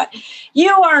 And I thought,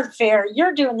 you aren't fair.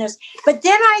 You're doing this. But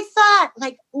then I thought,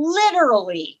 like,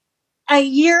 literally a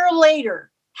year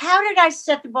later, how did I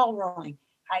set the ball rolling?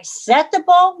 I set the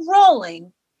ball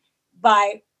rolling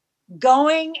by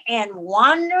going and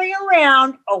wandering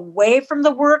around away from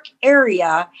the work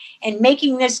area and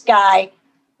making this guy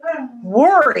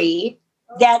worry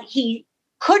that he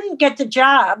couldn't get the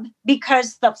job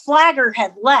because the flagger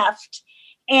had left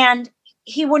and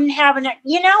he wouldn't have an,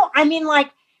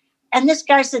 and this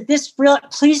guy said,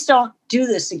 please don't do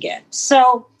this again.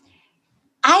 So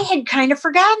I had kind of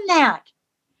forgotten that.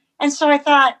 And so I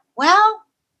thought, well,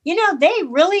 they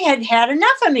really had had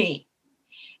enough of me.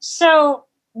 So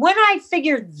when I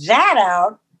figured that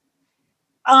out,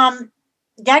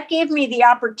 that gave me the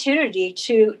opportunity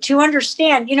to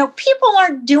understand, people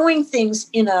aren't doing things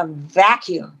in a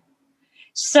vacuum.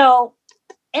 So,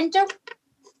 and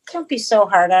don't be so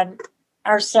hard on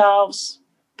ourselves,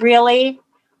 really.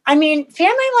 I mean,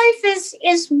 family life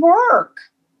is work.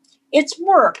 It's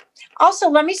work. Also,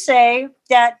 let me say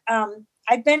that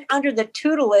I've been under the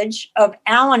tutelage of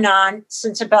Al-Anon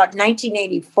since about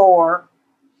 1984.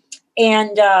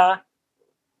 And I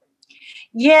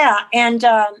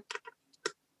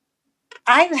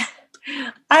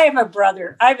have a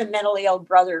brother. I have a mentally ill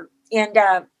brother. And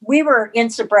we were in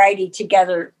sobriety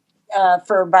together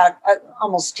for about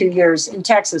almost 2 years in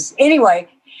Texas. Anyway,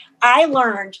 I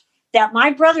learned that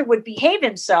my brother would behave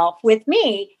himself with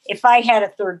me if I had a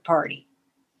third party.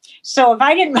 So if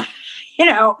I didn't,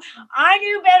 I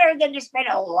knew better than to spend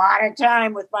a lot of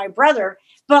time with my brother.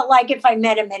 But like if I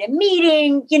met him at a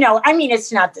meeting,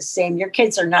 it's not the same. Your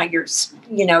kids are not your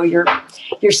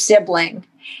sibling.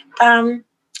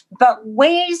 But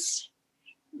ways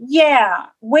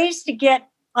to get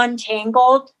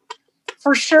untangled,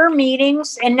 for sure,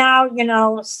 meetings. And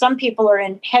now, some people are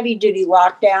in heavy duty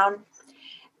lockdown.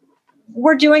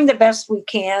 We're doing the best we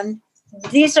can.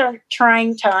 These are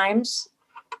trying times,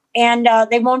 and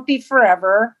they won't be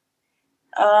forever.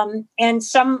 And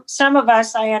some of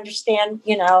us, I understand,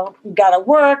 you got to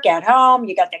work at home,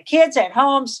 you got the kids at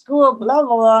home, school, blah,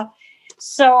 blah, blah.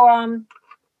 So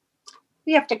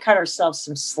we have to cut ourselves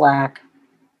some slack.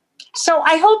 So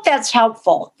I hope that's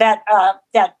helpful, that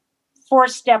 4th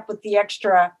step with the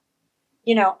extra,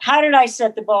 how did I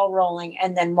set the ball rolling?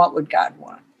 And then what would God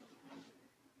want?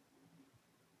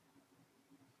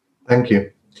 Thank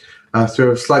you.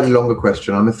 So a slightly longer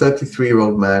question. I'm a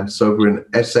 33-year-old man, sober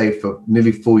in SA for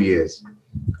nearly 4 years.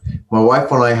 My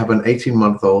wife and I have an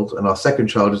 18-month-old, and our second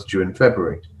child is due in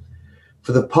February.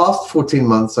 For the past 14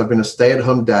 months, I've been a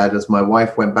stay-at-home dad as my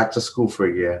wife went back to school for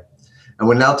a year, and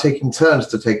we're now taking turns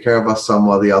to take care of our son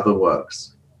while the other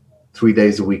works, 3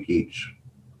 days a week each.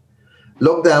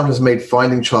 Lockdown has made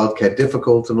finding childcare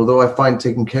difficult, and although I find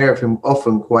taking care of him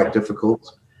often quite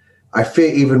difficult, I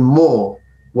fear even more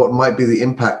what might be the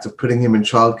impact of putting him in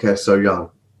childcare so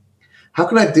young. How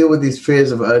can I deal with these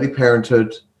fears of early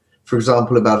parenthood, for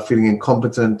example, about feeling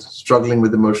incompetent, struggling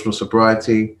with emotional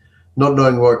sobriety, not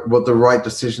knowing what the right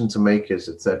decision to make is,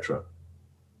 etc.?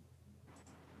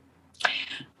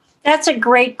 That's a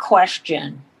great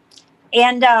question.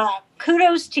 And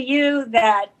kudos to you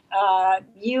that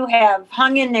you have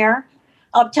hung in there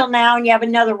up till now, and you have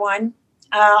another one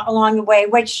along the way,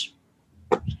 which,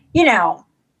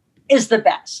 is the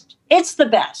best. It's the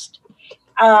best.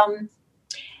 But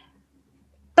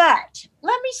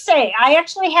let me say, I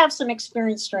actually have some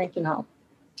experience, strength, and hope.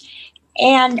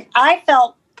 And I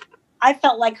felt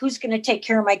like, who's going to take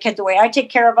care of my kid the way I take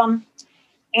care of them?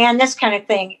 And this kind of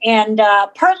thing. And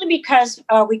partly because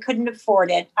we couldn't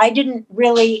afford it. I didn't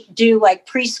really do like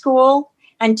preschool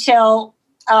until,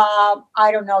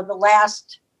 the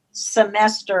last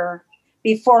semester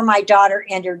before my daughter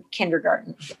entered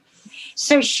kindergarten.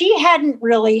 So she hadn't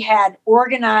really had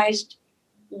organized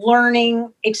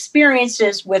learning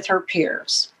experiences with her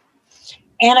peers.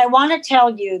 And I want to tell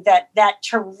you that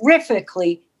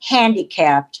terrifically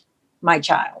handicapped my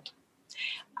child.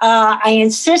 I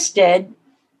insisted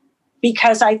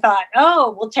because I thought,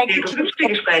 we'll take her to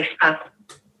the...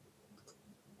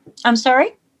 I'm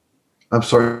sorry? I'm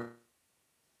sorry.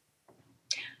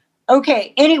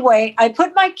 Okay, anyway, I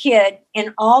put my kid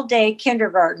in all-day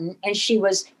kindergarten, and she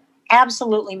was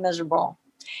absolutely miserable.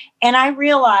 And I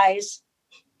realized,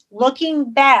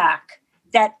 looking back,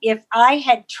 that if I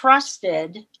had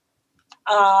trusted,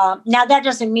 now that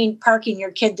doesn't mean parking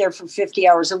your kid there for 50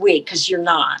 hours a week, because you're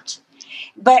not.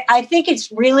 But I think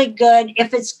it's really good.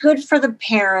 If it's good for the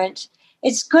parent,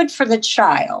 it's good for the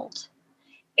child.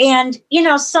 And,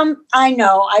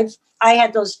 I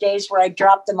had those days where I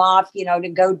dropped them off, to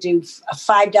go do a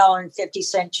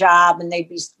 $5.50 job, and they'd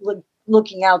be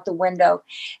looking out the window.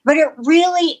 But it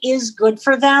really is good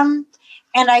for them.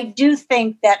 And I do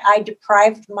think that I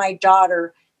deprived my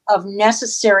daughter of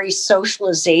necessary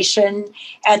socialization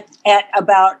at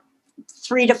about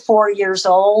 3 to 4 years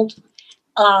old.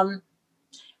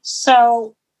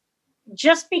 So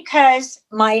just because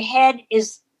my head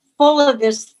is full of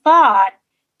this thought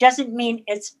doesn't mean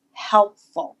it's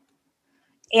helpful.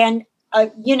 And,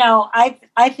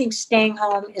 I think staying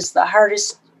home is the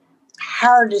hardest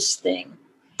thing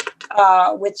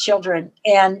with children.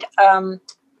 And I'm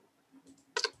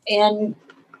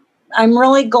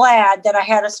really glad that I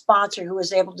had a sponsor who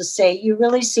was able to say, you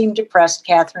really seem depressed,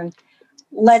 Katherine.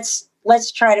 Let's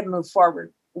try to move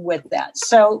forward with that.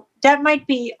 So that might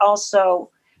be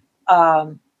also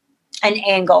an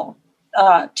angle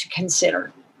to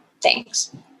consider.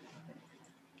 Thanks.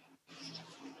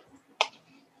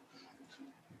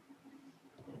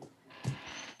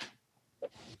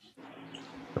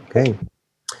 Okay.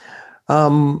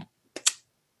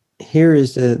 Here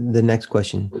is the next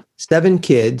question. 7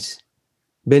 kids,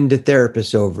 been to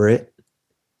therapists over it,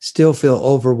 still feel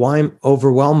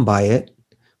overwhelmed by it.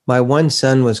 My one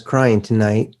son was crying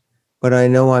tonight, but I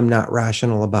know I'm not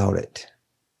rational about it.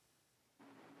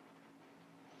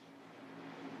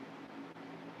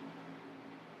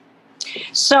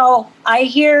 So I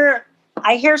hear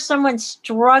someone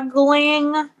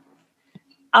struggling.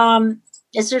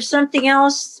 Is there something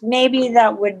else maybe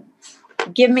that would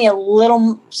give me a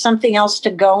little something else to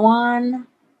go on?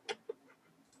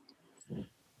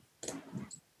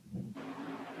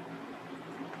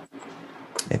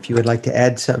 If you would like to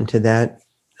add something to that.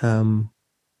 I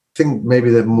think maybe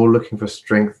they're more looking for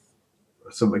strength,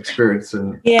 some experience.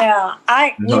 And yeah,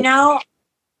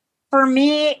 for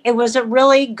me, it was a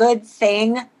really good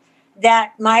thing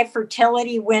that my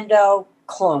fertility window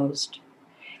closed.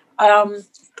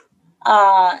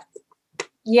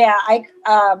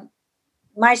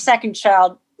 My second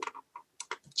child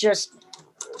just,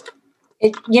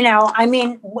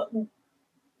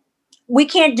 we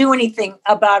can't do anything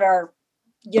about our,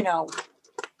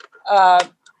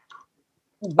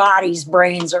 bodies,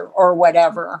 brains, or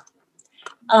whatever.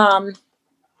 And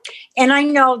I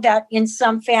know that in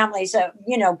some families,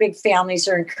 big families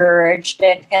are encouraged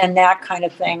and that kind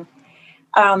of thing.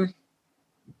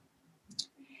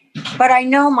 But I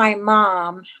know my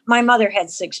mother had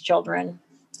 6 children,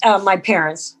 my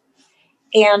parents.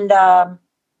 And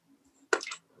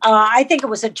I think it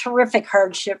was a terrific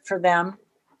hardship for them.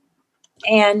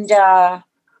 And I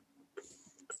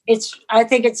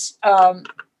think it's,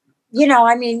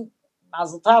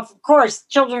 mazel tov, of course,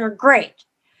 children are great.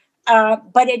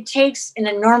 But it takes an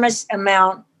enormous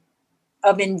amount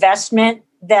of investment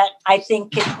that I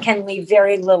think can leave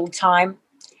very little time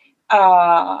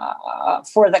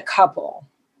for the couple.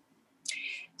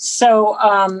 So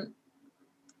I'm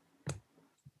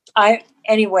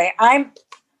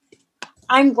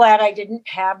glad I didn't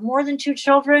have more than 2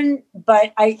 children,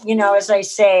 but as I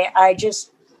say, I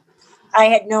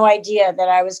had no idea that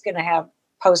I was going to have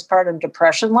postpartum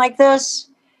depression like this.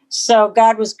 So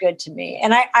God was good to me.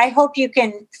 And I hope you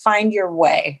can find your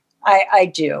way.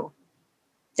 I do.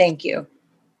 Thank you.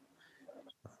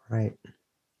 Right.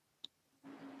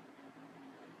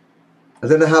 I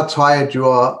don't know how tired you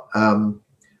are.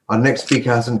 Our next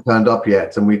speaker hasn't turned up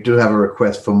yet, and we do have a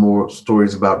request for more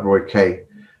stories about Roy Kay.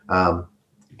 At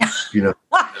the end of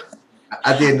the day,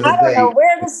 I don't know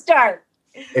where to start.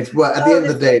 At the end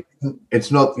of the day,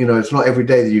 it's not every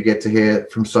day that you get to hear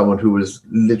from someone who was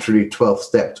literally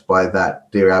 12-stepped by that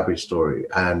Dear Abby story.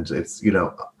 And it's,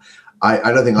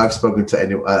 I don't think I've spoken to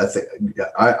anyone.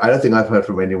 I don't think I've heard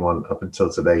from anyone up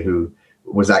until today who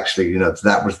was actually,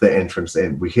 that was their entrance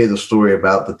in. We hear the story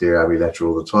about the Dear Abby letter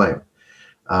all the time.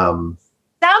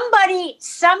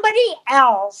 Somebody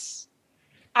else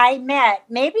I met,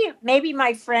 maybe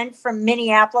my friend from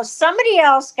Minneapolis, somebody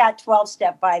else got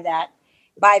 12-step by that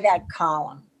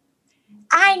column.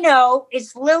 I know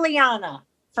it's Liliana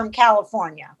from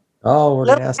California. Oh,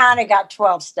 Liliana got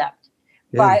 12-stepped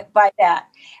by that.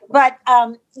 But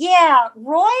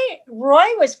Roy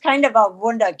was kind of a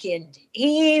wunderkind.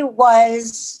 He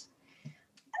was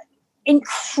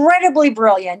incredibly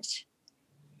brilliant,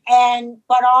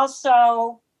 but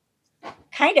also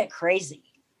kind of crazy.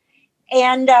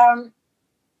 And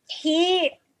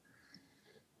he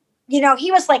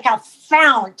was like a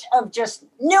fount of just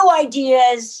new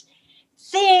ideas,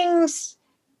 things,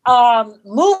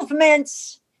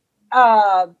 movements,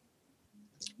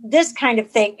 this kind of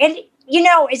thing. And,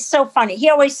 it's so funny. He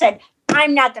always said,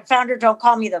 I'm not the founder. Don't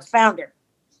call me the founder.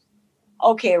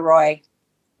 Okay, Roy.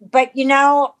 But,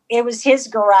 it was his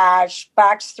garage,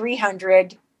 box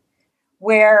 300,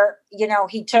 where,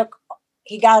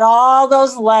 he got all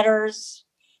those letters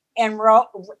and wrote,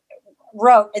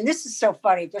 and this is so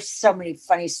funny. There's so many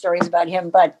funny stories about him,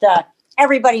 but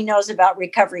everybody knows about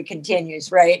Recovery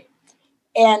Continues, right?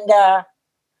 And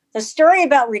the story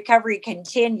about recovery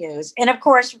continues. And of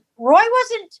course, Roy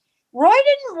didn't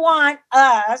want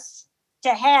us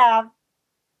to have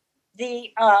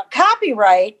the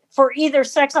copyright for either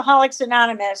Sexaholics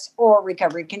Anonymous or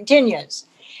Recovery Continues.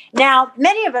 Now,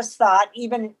 many of us thought,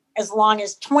 even as long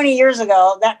as 20 years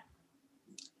ago, that,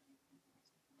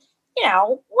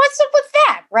 what's up with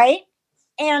that, right?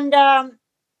 And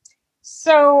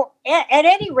so at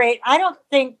any rate, I don't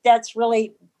think that's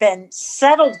really been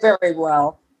settled very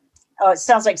well. Oh, it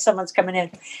sounds like someone's coming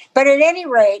in. But at any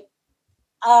rate,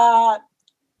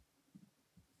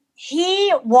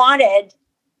 he wanted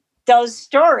those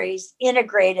stories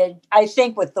integrated, I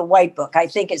think, with the White Book. I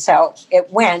think is how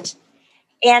it went.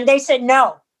 And they said,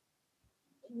 no.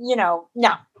 No.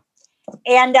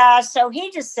 And so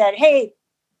he just said, hey,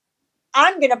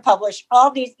 I'm going to publish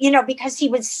all these, because he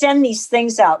would send these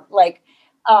things out like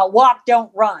walk,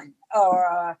 don't run,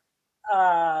 or,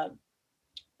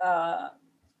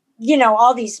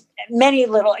 all these many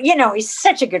little, he's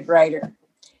such a good writer.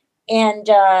 And,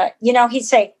 he'd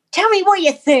say, tell me what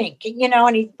you think,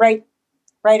 and he'd write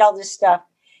all this stuff.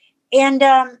 And,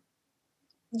 I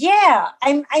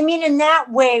mean, in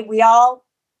that way, we all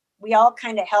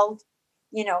kind of held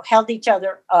each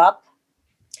other up.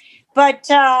 But,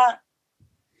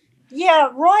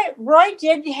 Roy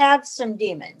did have some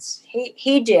demons.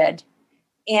 He did.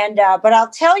 And, but I'll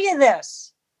tell you this,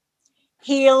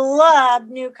 he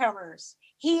loved newcomers.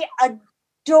 He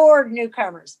adored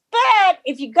newcomers. But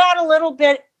if you got a little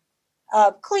bit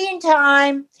of clean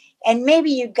time and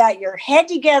maybe you got your head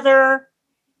together,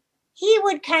 he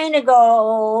would kind of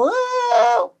go,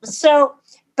 oh. So,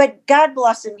 but God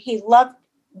bless him. He loved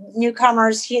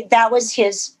newcomers. That was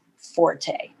his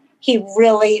forte. He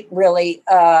really, really,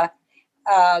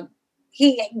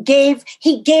 he gave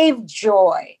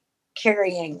joy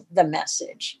carrying the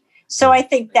message. So I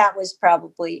think that was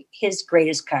probably his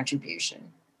greatest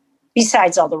contribution,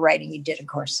 besides all the writing he did, of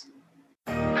course.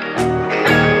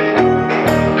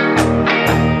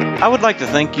 I would like to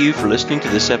thank you for listening to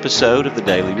this episode of The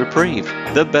Daily Reprieve,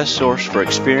 the best source for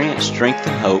experience, strength,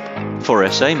 and hope for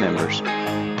SA members.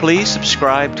 Please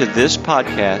subscribe to this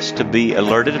podcast to be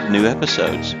alerted of new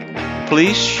episodes.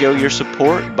 Please show your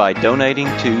support by donating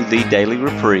to The Daily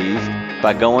Reprieve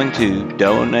by going to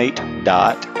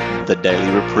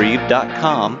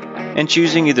donate.thedailyreprieve.com and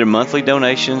choosing either monthly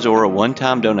donations or a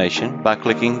one-time donation by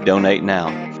clicking Donate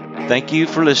Now. Thank you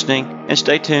for listening, and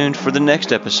stay tuned for the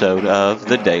next episode of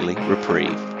The Daily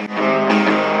Reprieve.